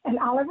plaintiffs. And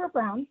Oliver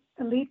Brown,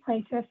 the lead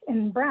plaintiff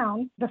in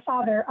Brown, the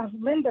father of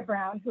Linda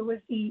Brown, who was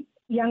the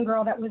young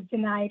girl that was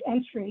denied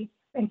entry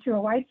into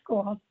a white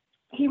school,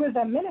 he was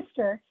a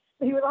minister,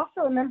 but he was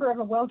also a member of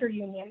a welder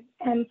union.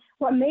 And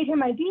what made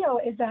him ideal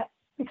is that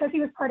because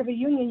he was part of a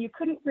union, you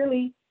couldn't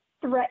really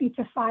threaten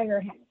to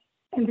fire him.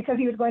 And because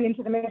he was going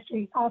into the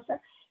ministry also,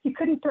 you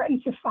couldn't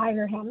threaten to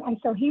fire him. And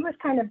so he was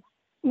kind of,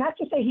 not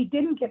to say he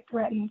didn't get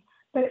threatened,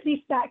 but at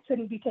least that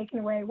couldn't be taken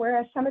away.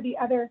 Whereas some of the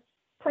other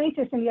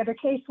plaintiffs in the other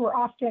case were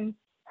often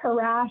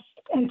harassed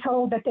and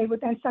told that they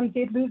would, and some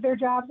did lose their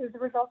jobs as a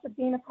result of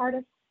being a part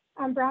of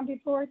Brown v.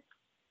 Board.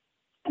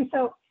 And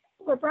so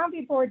what Brown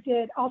v. Board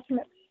did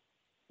ultimately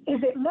is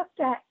it looked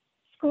at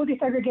school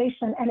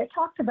desegregation and it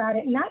talked about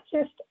it, not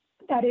just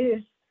that it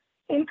is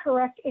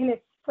incorrect in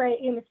its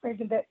phrasing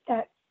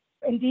that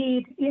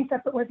indeed the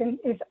input was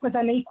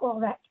unequal,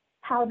 that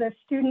how the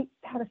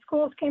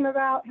schools came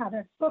about, how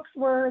the books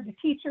were, the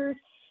teachers,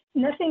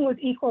 nothing was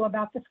equal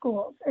about the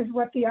schools is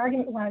what the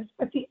argument was.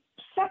 But the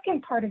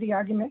second part of the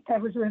argument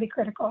that was really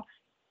critical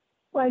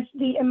was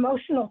the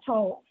emotional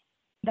toll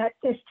that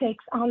this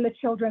takes on the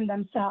children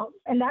themselves.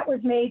 And that was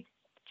made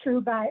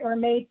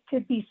to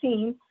be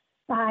seen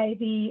by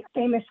the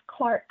famous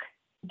Clark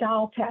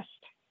doll test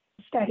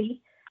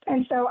study.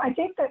 And so I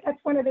think that that's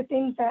one of the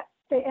things that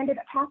they ended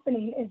up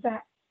happening is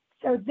that,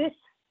 so this,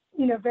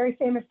 very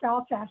famous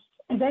doll test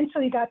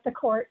eventually got the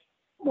court,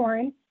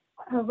 Warren,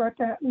 who wrote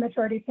the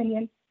majority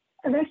opinion,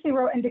 eventually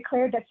wrote and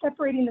declared that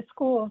separating the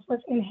schools was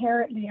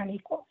inherently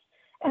unequal.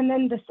 And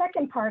then the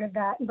second part of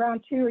that,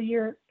 Brown 2 a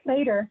year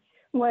later,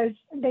 was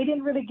they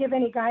didn't really give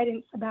any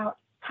guidance about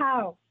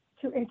how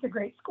to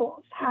integrate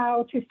schools,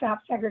 how to stop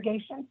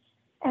segregation.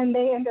 And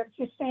they ended up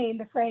just saying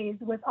the phrase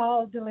with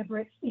all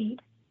deliberate speed.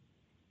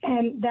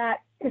 And that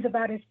is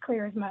about as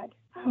clear as mud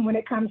when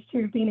it comes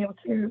to being able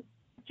to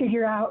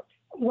figure out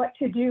what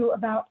to do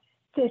about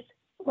this,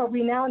 what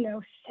we now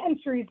know,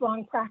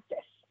 centuries-long practice,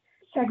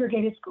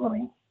 segregated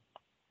schooling.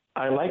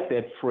 I like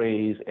that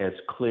phrase, as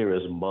clear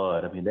as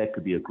mud. I mean, that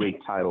could be a great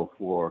title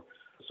for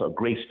some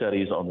great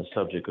studies on the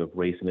subject of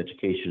race and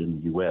education in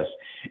the U.S.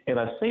 And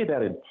I say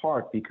that in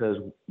part because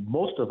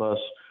most of us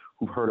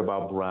who've heard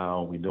about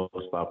Brown, we know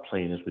about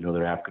plaintiffs, we know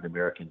they're African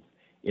Americans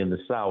in the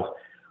South,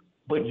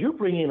 but you're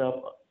bringing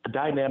up a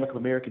dynamic of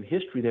American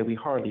history that we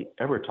hardly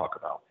ever talk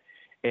about.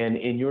 And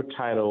in your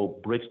title,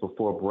 Bricks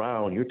Before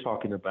Brown, you're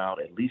talking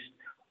about at least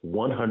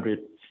 100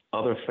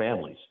 other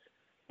families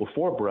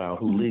before Brown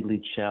who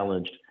legally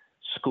challenged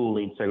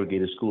schooling,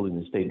 segregated schooling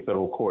in state and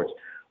federal courts.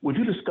 Would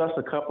you discuss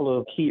a couple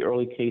of key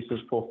early cases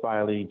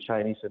profiling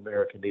Chinese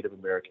American, Native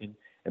American,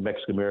 and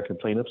Mexican American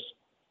plaintiffs?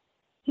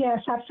 Yes,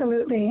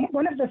 absolutely.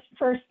 One of the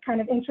first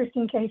kind of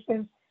interesting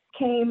cases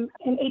came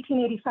in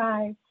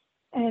 1885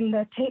 in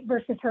the Tate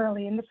versus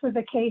Hurley. And this was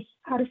a case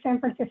out of San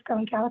Francisco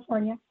in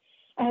California.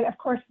 And of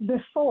course,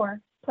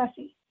 before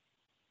Plessy.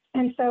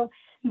 And so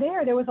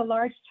there was a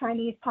large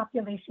Chinese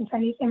population,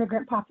 Chinese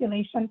immigrant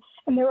population,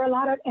 and there were a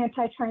lot of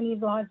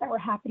anti-Chinese laws that were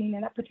happening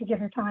in that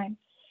particular time.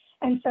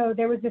 And so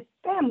there was this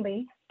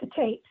family, the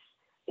Tates.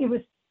 It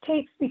was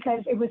Tates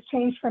because it was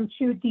changed from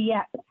Chu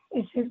Diep,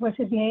 was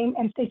his name,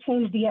 and they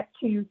changed Diep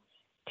to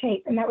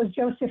Tate, and that was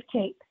Joseph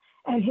Tate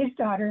and his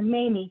daughter,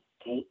 Mamie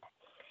Tate.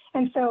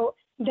 And so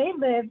they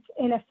lived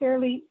in a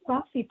fairly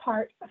wealthy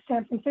part of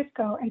San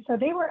Francisco, and so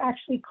they were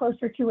actually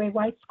closer to a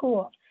white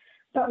school.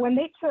 But when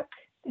they took,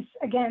 this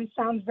again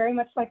sounds very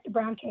much like the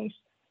Brown case,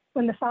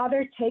 when the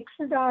father takes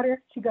his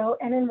daughter to go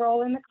and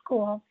enroll in the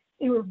school,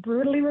 they were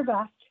brutally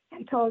rebuffed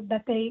and told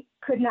that they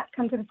could not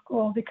come to the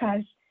school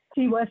because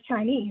she was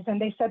Chinese. And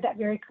they said that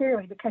very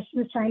clearly, because she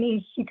was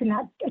Chinese, she could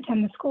not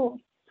attend the school.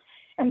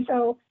 And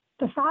so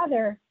the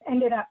father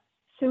ended up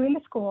suing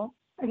the school.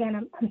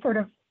 Again, I'm sort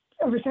of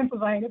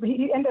oversimplifying it, but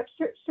he ended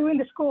up suing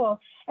the school,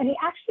 and he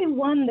actually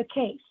won the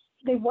case.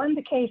 They won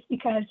the case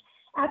because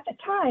at the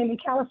time in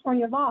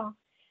California law,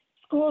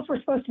 schools were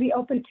supposed to be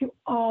open to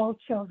all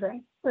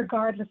children,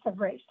 regardless of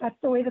race. That's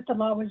the way that the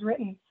law was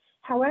written.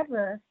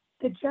 However,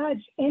 the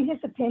judge, in his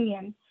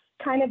opinion,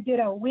 kind of did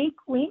a wink,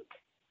 wink,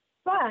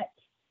 but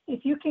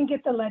if you can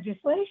get the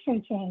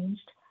legislation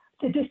changed,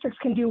 the districts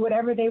can do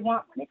whatever they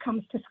want when it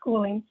comes to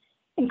schooling,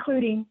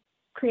 including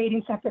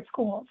creating separate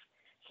schools.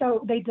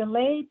 So they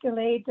delayed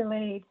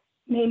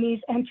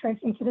Mamie's entrance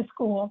into the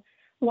school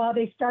while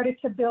they started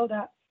to build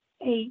up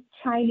a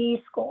Chinese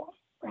school,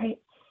 right?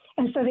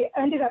 And so they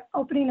ended up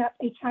opening up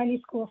a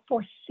Chinese school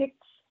for 6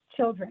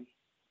 children.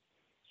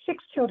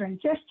 6 children,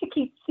 just to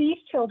keep these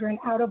children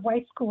out of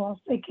white schools.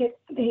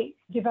 They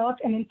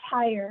developed an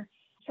entire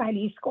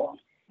Chinese school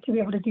to be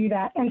able to do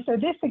that. And so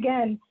this,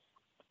 again,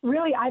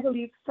 really, I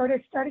believe, sort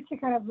of started to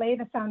kind of lay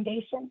the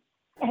foundation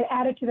and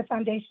added to the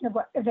foundation of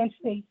what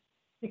eventually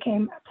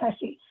became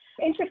Plessy.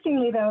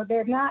 Interestingly, though,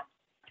 they're not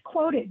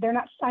quoted, they're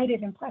not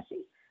cited in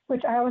Plessy,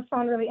 which I always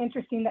found really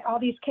interesting, that all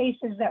these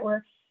cases that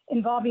were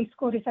involving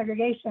school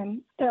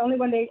desegregation, the only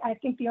one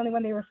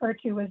they referred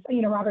to was,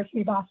 Roberts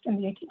v. Boston,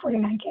 the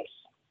 1849 case.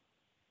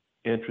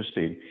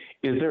 Interesting.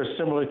 Is there a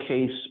similar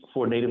case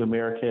for Native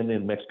American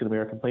and Mexican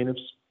American plaintiffs?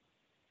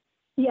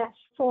 Yes,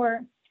 for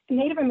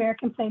Native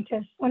American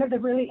plaintiffs, one of the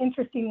really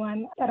interesting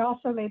ones that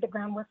also laid the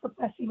groundwork for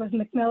Plessy was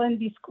McMillan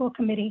v. School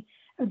Committee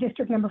of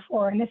District Number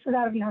 4, and this was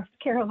out of North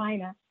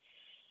Carolina.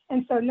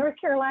 And so North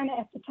Carolina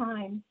at the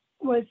time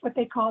was what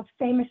they called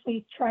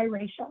famously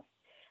triracial.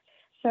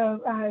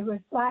 So it was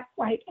Black,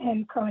 white,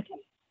 and Croatan.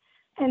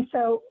 And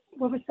so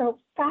what was so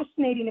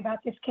fascinating about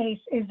this case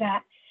is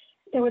that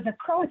there was a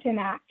Croatan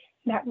Act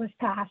that was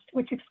passed,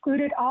 which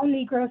excluded all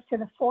Negroes to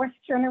the 4th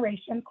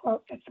generation,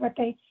 quote, that's what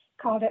they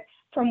called it,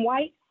 from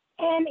white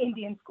and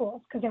Indian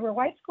schools, because there were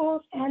white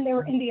schools and there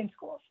were Indian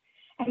schools.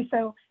 And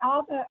so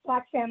all the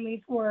Black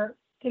families were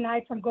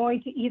denied from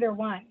going to either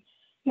one.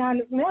 Now,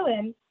 in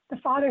McMillan, the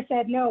father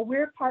said, no,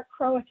 we're part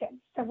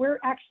Croatan. So we're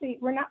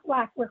not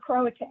Black, we're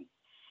Croatan.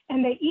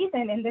 And they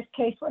even, in this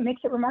case, what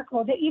makes it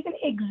remarkable, they even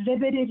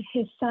exhibited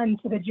his son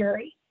to the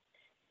jury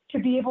to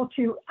be able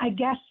to, I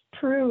guess,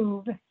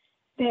 prove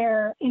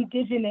their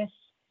indigenous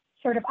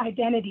sort of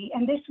identity.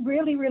 And this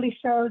really, really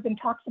shows and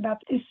talks about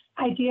this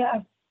idea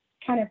of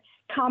kind of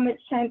common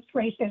sense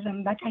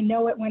racism, like I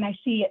know it when I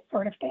see it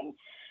sort of thing.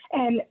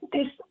 And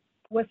this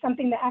was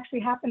something that actually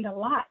happened a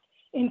lot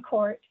in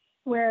court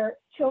where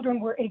children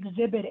were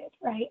exhibited,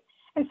 right?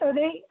 And so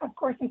they, of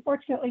course,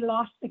 unfortunately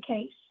lost the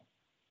case.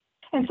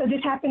 And so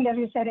this happened, as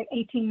we said, in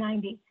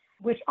 1890,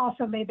 which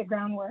also laid the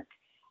groundwork.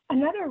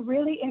 Another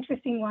really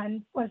interesting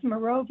one was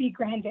Moreau v.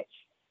 Grandich,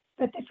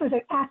 but this was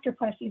after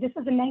Plessy. This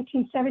was a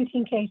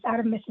 1917 case out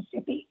of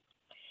Mississippi.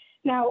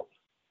 Now,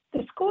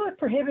 the school had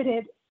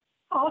prohibited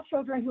all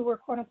children who were,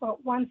 quote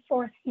unquote,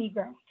 1/4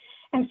 Negro.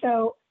 And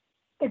so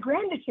the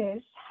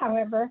Grandiches,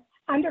 however,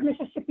 under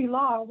Mississippi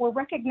law, were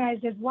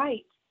recognized as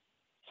white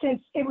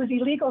since it was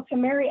illegal to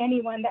marry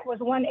anyone that was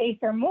 1/8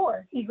 or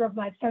more Negro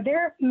blood. So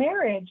their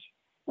marriage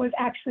was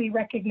actually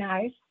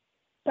recognized,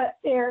 but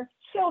their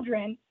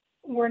children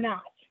were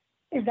not,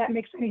 if that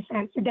makes any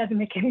sense. It doesn't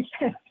make any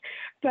sense.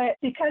 But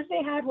because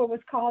they had what was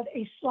called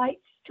a slight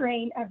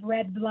strain of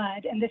red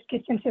blood, and this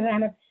gets into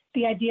kind of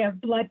the idea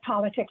of blood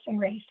politics and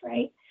race,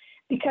 right?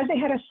 Because they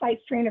had a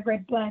slight strain of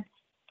red blood,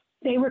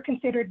 they were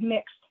considered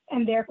mixed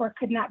and therefore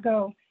could not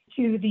go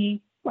to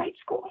the white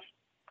school.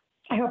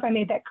 I hope I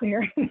made that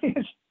clear.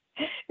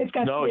 It's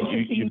got no,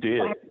 you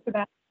did. For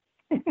that.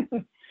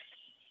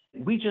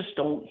 We just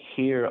don't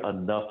hear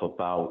enough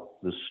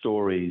about the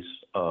stories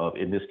of,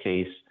 in this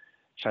case,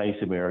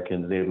 Chinese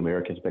Americans, Native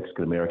Americans,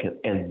 Mexican Americans,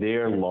 and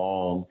their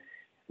long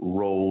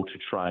road to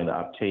trying to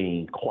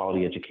obtain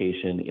quality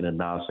education in a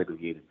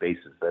non-segregated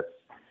basis.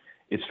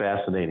 It's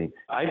fascinating.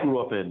 I grew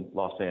up in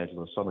Los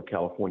Angeles, Southern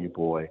California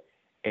boy,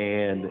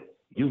 and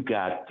you've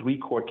got 3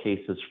 court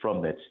cases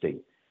from that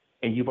state.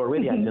 And you've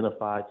already Mm-hmm.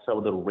 identified some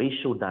of the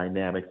racial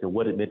dynamics and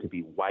what it meant to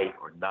be white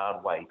or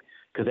non-white,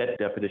 because that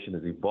definition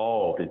has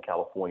evolved in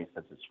California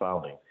since its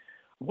founding.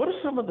 What are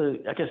some of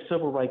the, I guess,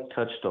 civil rights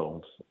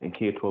touchstones in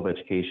K-12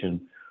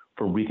 education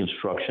from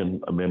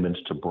Reconstruction amendments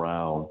to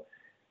Brown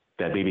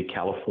that maybe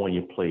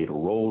California played a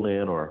role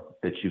in or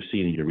that you've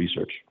seen in your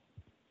research?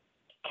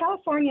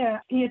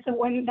 California is the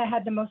one that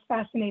had the most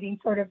fascinating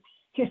sort of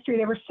history.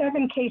 There were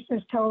 7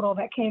 cases total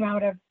that came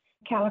out of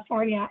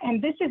California.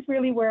 And this is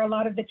really where a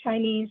lot of the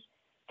Chinese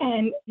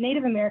and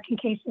Native American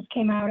cases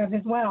came out of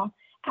as well,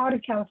 out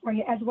of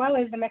California, as well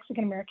as the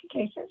Mexican American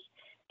cases.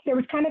 There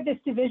was kind of this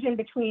division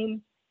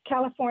between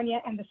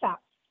California and the South.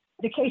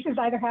 The cases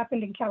either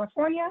happened in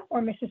California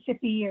or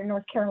Mississippi or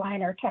North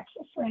Carolina or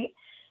Texas, right?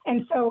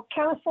 And so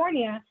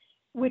California,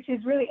 which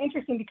is really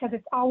interesting because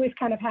it's always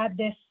kind of had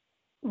this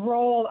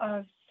role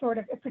of sort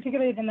of,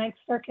 particularly the Ninth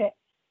Circuit,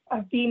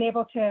 of being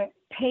able to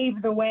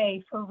pave the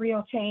way for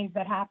real change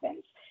that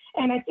happens.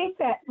 And I think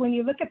that when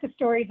you look at the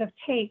stories of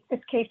Tate,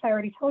 this case I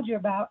already told you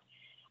about,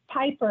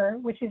 Piper,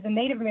 which is a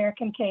Native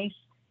American case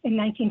in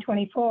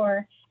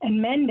 1924, and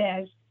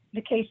Mendez,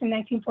 the case in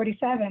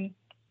 1947,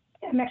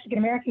 a Mexican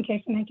American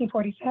case in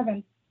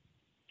 1947,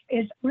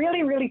 is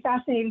really, really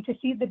fascinating to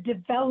see the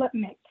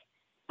development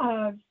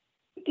of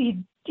the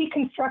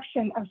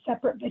deconstruction of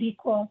separate but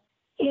equal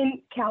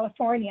in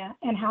California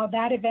and how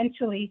that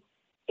eventually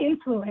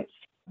influenced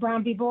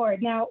Brown v.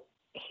 Board. Now,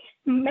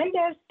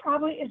 Mendez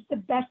probably is the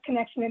best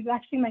connection. It's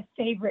actually my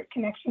favorite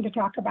connection to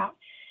talk about.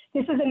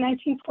 This is a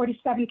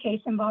 1947 case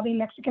involving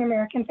Mexican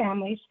American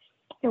families.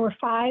 There were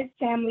 5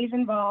 families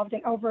involved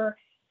and over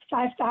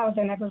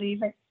 5,000, I believe,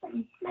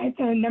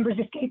 the numbers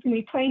escaping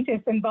me,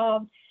 plaintiffs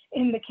involved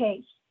in the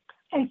case.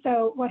 And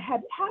so what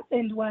had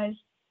happened was,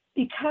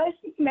 because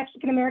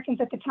Mexican Americans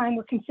at the time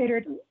were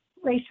considered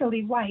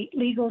racially white,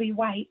 legally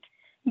white,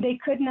 they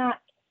could not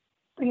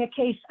bring a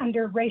case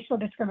under racial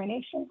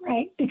discrimination,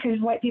 right? Because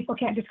white people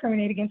can't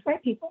discriminate against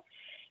white people.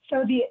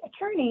 So the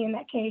attorney in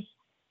that case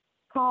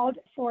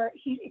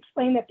he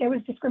explained that there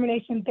was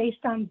discrimination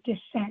based on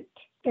descent,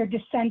 their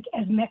descent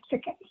as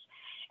Mexicans.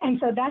 And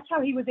so that's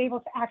how he was able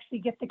to actually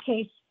get the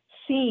case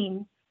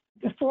seen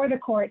before the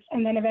courts,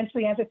 and then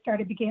eventually as it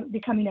started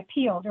becoming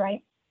appealed,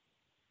 right,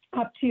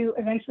 up to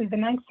eventually the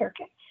Ninth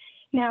Circuit.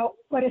 Now,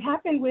 what had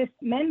happened with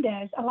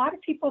Mendez, a lot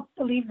of people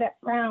believe that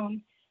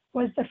Brown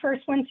was the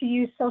first one to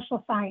use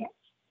social science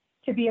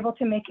to be able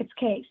to make its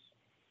case,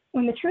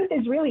 when the truth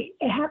is really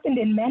it happened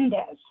in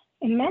Mendez.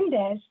 In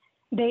Mendez,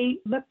 they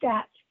looked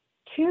at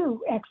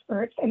 2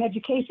 experts, an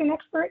education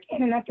expert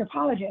and an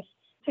anthropologist,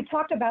 to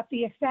talk about the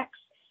effects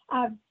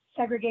of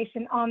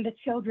segregation on the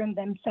children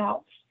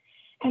themselves.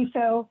 And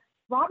so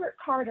Robert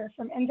Carter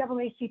from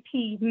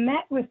NAACP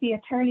met with the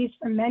attorneys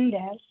from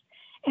Mendez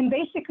and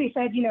basically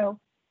said,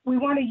 we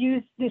want to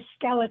use this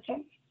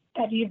skeleton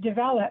that you've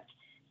developed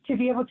to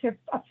be able to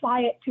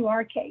apply it to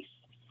our case.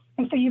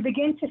 And so you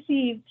begin to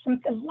see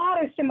a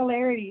lot of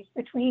similarities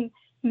between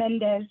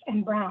Mendez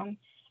and Brown.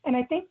 And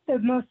I think the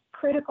most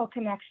critical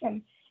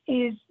connection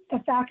is the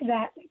fact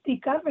that the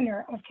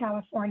governor of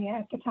California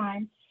at the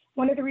time,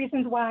 one of the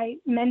reasons why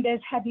Mendez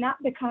had not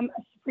become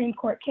a Supreme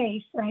Court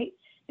case, right,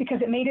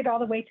 because it made it all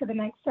the way to the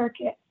Ninth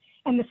Circuit,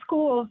 and the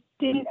schools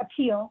didn't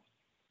appeal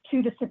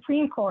to the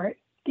Supreme Court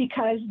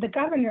because the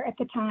governor at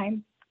the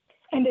time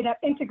ended up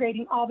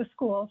integrating all the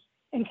schools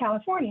in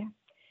California.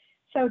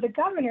 So the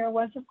governor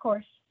was, of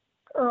course,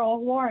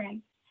 Earl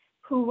Warren,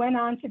 who went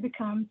on to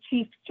become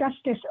Chief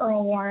Justice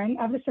Earl Warren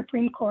of the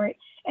Supreme Court.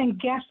 And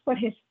guess what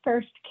his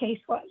first case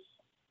was?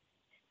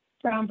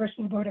 Brown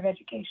versus Board of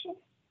Education.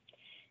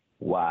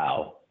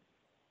 Wow.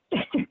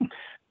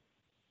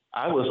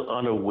 I was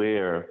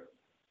unaware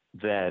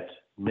that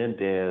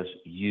Mendez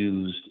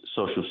used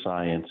social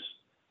science,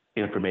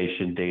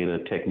 information, data,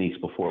 techniques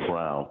before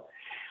Brown.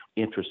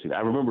 Interesting.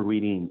 I remember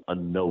reading a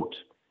note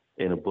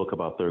in a book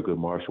about Thurgood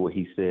Marshall where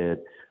he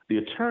said, the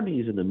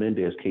attorneys in the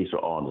Mendez case are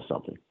on to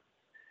something.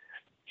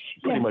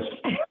 Pretty much,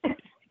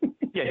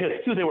 yeah,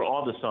 they were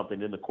on to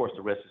something. And of course,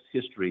 the rest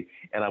is history.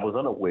 And I was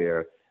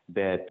unaware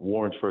that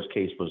Warren's first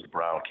case was the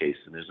Brown case.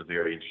 And there's a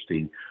very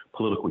interesting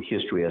political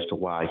history as to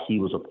why he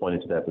was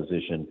appointed to that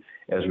position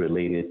as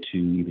related to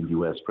even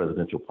U.S.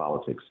 presidential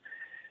politics.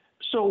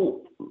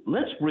 So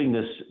let's bring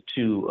this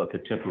to a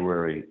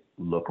contemporary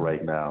look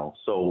right now.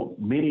 So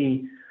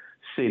many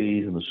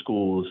cities and the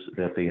schools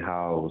that they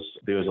house,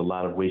 there's a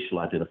lot of racial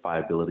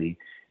identifiability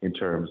in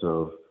terms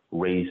of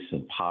race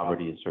and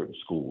poverty in certain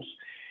schools.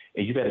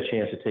 And you've had a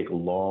chance to take a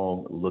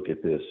long look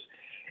at this.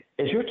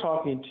 As you're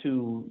talking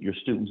to your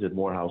students at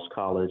Morehouse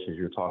College, as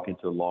you're talking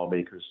to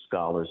lawmakers,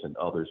 scholars, and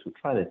others who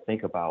try to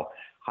think about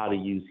how to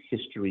use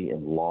history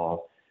and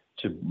law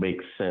to make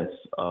sense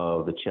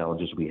of the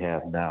challenges we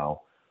have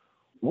now,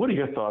 what are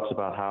your thoughts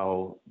about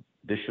how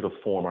this should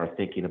inform our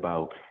thinking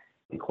about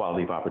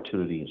equality of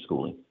opportunity in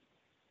schooling?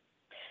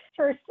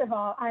 First of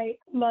all, I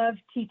love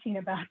teaching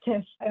about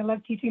this. I love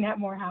teaching at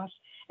Morehouse,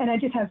 and I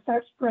just have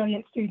such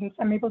brilliant students.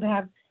 I'm able to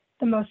have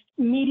the most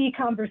meaty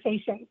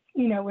conversations,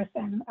 with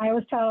them. I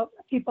always tell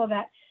people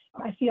that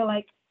I feel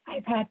like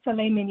I've had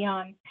filet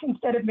mignon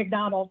instead of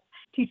McDonald's,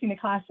 teaching the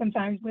class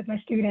sometimes with my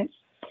students.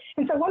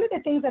 And so one of the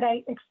things that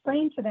I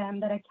explain to them,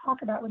 that I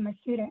talk about with my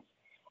students,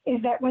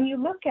 is that when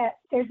you look at,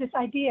 there's this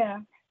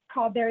idea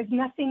called there is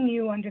nothing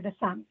new under the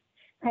sun,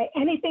 right?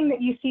 Anything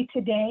that you see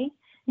today,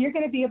 you're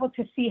going to be able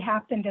to see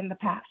happened in the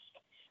past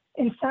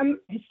in some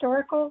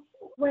historical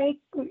way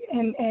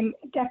and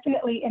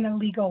definitely in a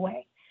legal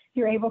way.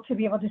 You're able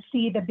to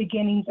see the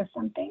beginnings of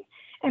something.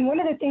 And one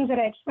of the things that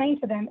I explain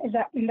to them is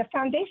that when the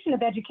foundation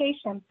of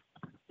education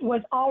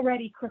was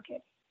already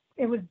crooked,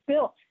 it was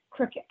built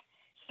crooked,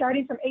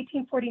 starting from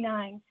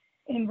 1849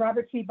 in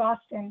Roberts v.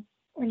 Boston,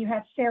 when you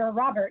had Sarah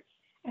Roberts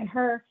and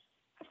her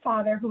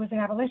father, who was an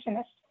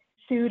abolitionist,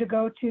 sue to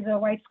go to the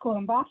white school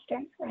in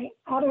Boston, right?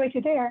 All the way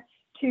to there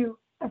to,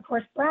 of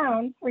course,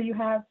 Brown, where you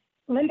have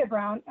Linda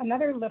Brown,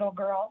 another little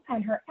girl,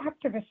 and her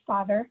activist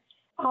father,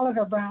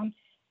 Oliver Brown,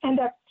 end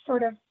up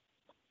sort of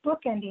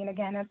bookending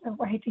again,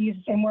 I hate to use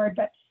the same word,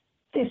 but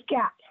this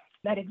gap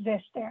that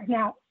exists there.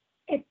 Now,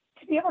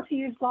 to be able to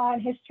use law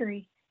and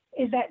history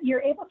is that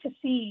you're able to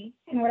see,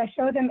 and what I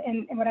show them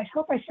and what I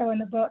hope I show in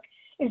the book,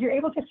 is you're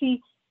able to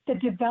see the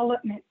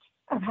development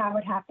of how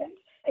it happened.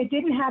 It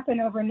didn't happen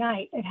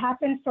overnight. It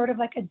happened sort of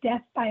like a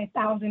death by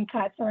 1,000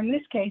 cuts, or in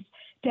this case,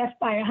 death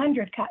by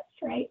 100 cuts,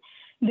 right?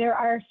 There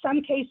are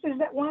some cases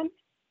that won,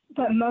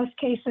 but most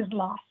cases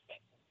lost.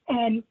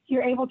 And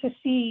you're able to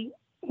see,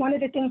 one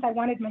of the things I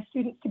wanted my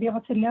students to be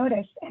able to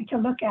notice and to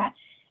look at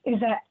is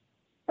that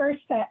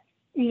first, that,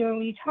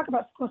 when you talk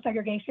about school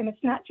segregation,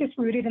 it's not just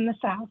rooted in the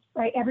South,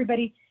 right?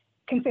 Everybody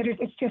considers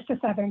it's just a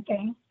Southern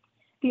thing.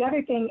 The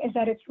other thing is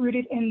that it's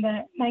rooted in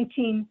the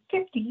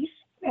 1950s,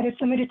 that it's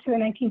limited to the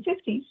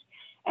 1950s.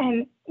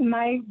 And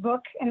my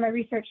book and my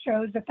research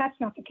shows that that's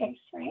not the case,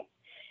 right?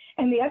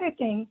 And the other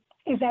thing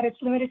is that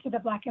it's limited to the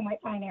black and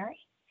white binary,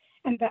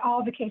 and that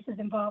all the cases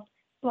involved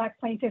black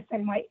plaintiffs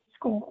and white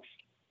schools.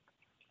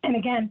 And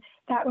again,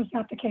 that was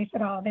not the case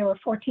at all. There were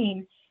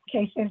 14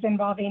 cases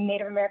involving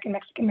Native American,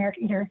 Mexican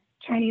Americans, or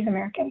Chinese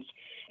Americans.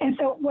 And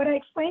so what I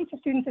explain to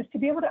students is to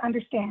be able to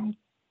understand,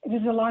 this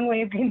is a long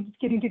way of getting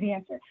to the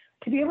answer,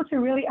 to be able to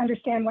really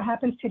understand what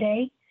happens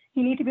today,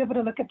 you need to be able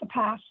to look at the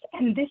past.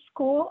 And this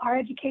school, our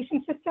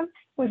education system,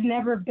 was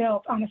never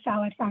built on a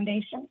solid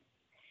foundation.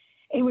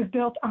 It was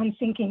built on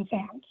sinking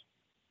sand,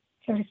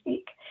 so to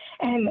speak.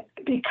 And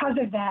because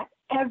of that,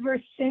 ever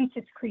since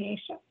its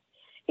creation,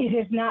 it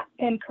has not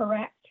been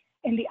correct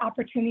in the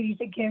opportunities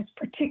it gives,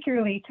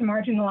 particularly to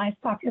marginalized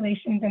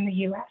populations in the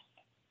U.S.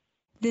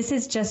 This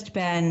has just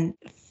been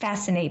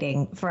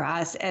fascinating for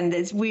us,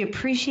 and we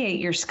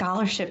appreciate your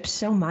scholarship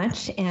so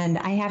much. And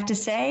I have to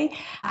say,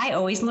 I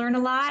always learn a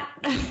lot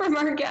from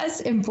our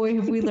guests, and boy,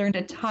 have we learned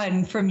a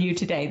ton from you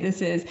today.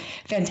 This is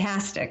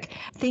fantastic.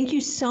 Thank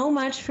you so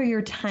much for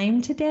your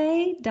time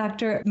today,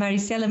 Dr.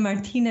 Marisela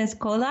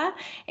Martinez-Cola,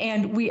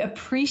 and we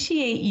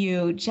appreciate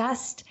you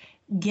just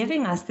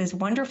giving us this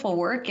wonderful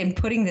work and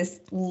putting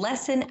this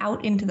lesson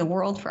out into the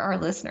world for our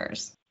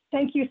listeners.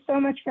 Thank you so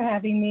much for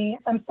having me.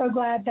 I'm so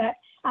glad that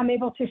I'm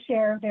able to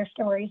share their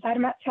stories.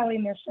 I'm not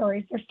telling their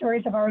stories. Their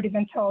stories have already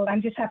been told.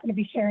 I'm just happy to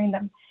be sharing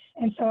them.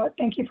 And so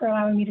thank you for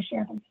allowing me to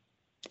share them.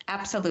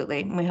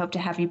 Absolutely. We hope to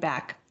have you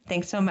back.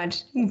 Thanks so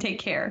much. Take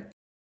care.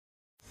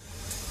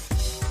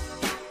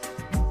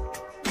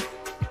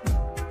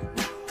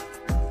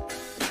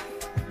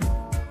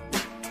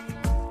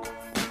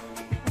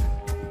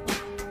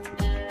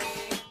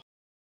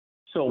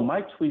 So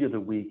my tweet of the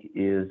week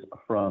is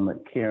from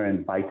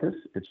Karen Vitus.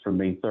 It's from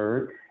May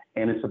 3rd,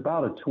 and it's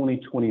about a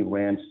 2020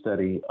 RAND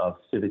study of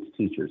civics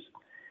teachers.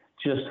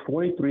 Just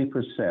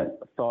 43%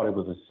 thought it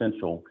was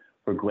essential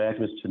for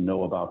graduates to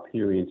know about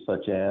periods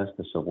such as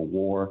the Civil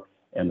War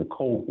and the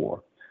Cold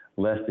War.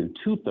 Less than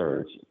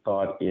 2/3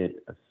 thought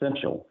it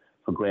essential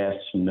for grads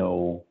to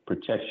know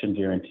protection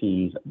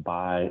guarantees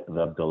by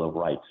the Bill of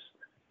Rights.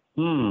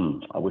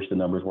 I wish the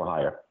numbers were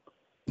higher.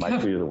 My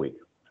tweet of the week.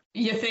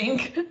 You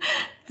think?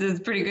 This is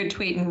a pretty good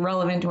tweet and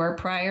relevant to our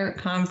prior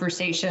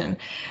conversation.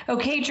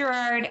 Okay,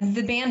 Gerard,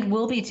 the band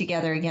will be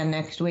together again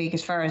next week,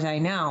 as far as I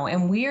know,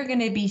 and we are going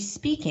to be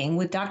speaking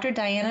with Dr.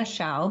 Diana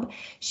Schaub.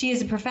 She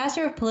is a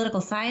professor of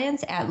political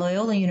science at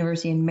Loyola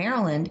University in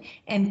Maryland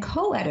and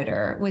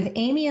co-editor with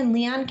Amy and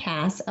Leon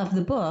Cass of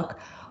the book,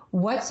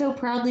 What So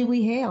Proudly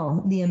We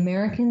Hail, The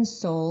American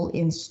Soul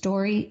in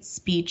Story,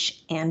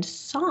 Speech, and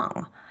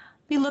Song.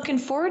 Be looking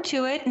forward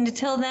to it. And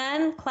until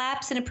then,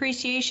 claps and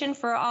appreciation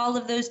for all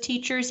of those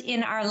teachers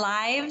in our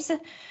lives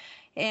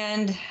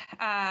and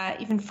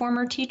even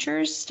former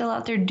teachers still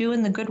out there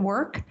doing the good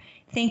work.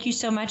 Thank you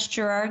so much,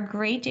 Gerard.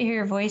 Great to hear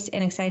your voice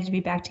and excited to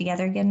be back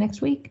together again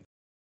next week.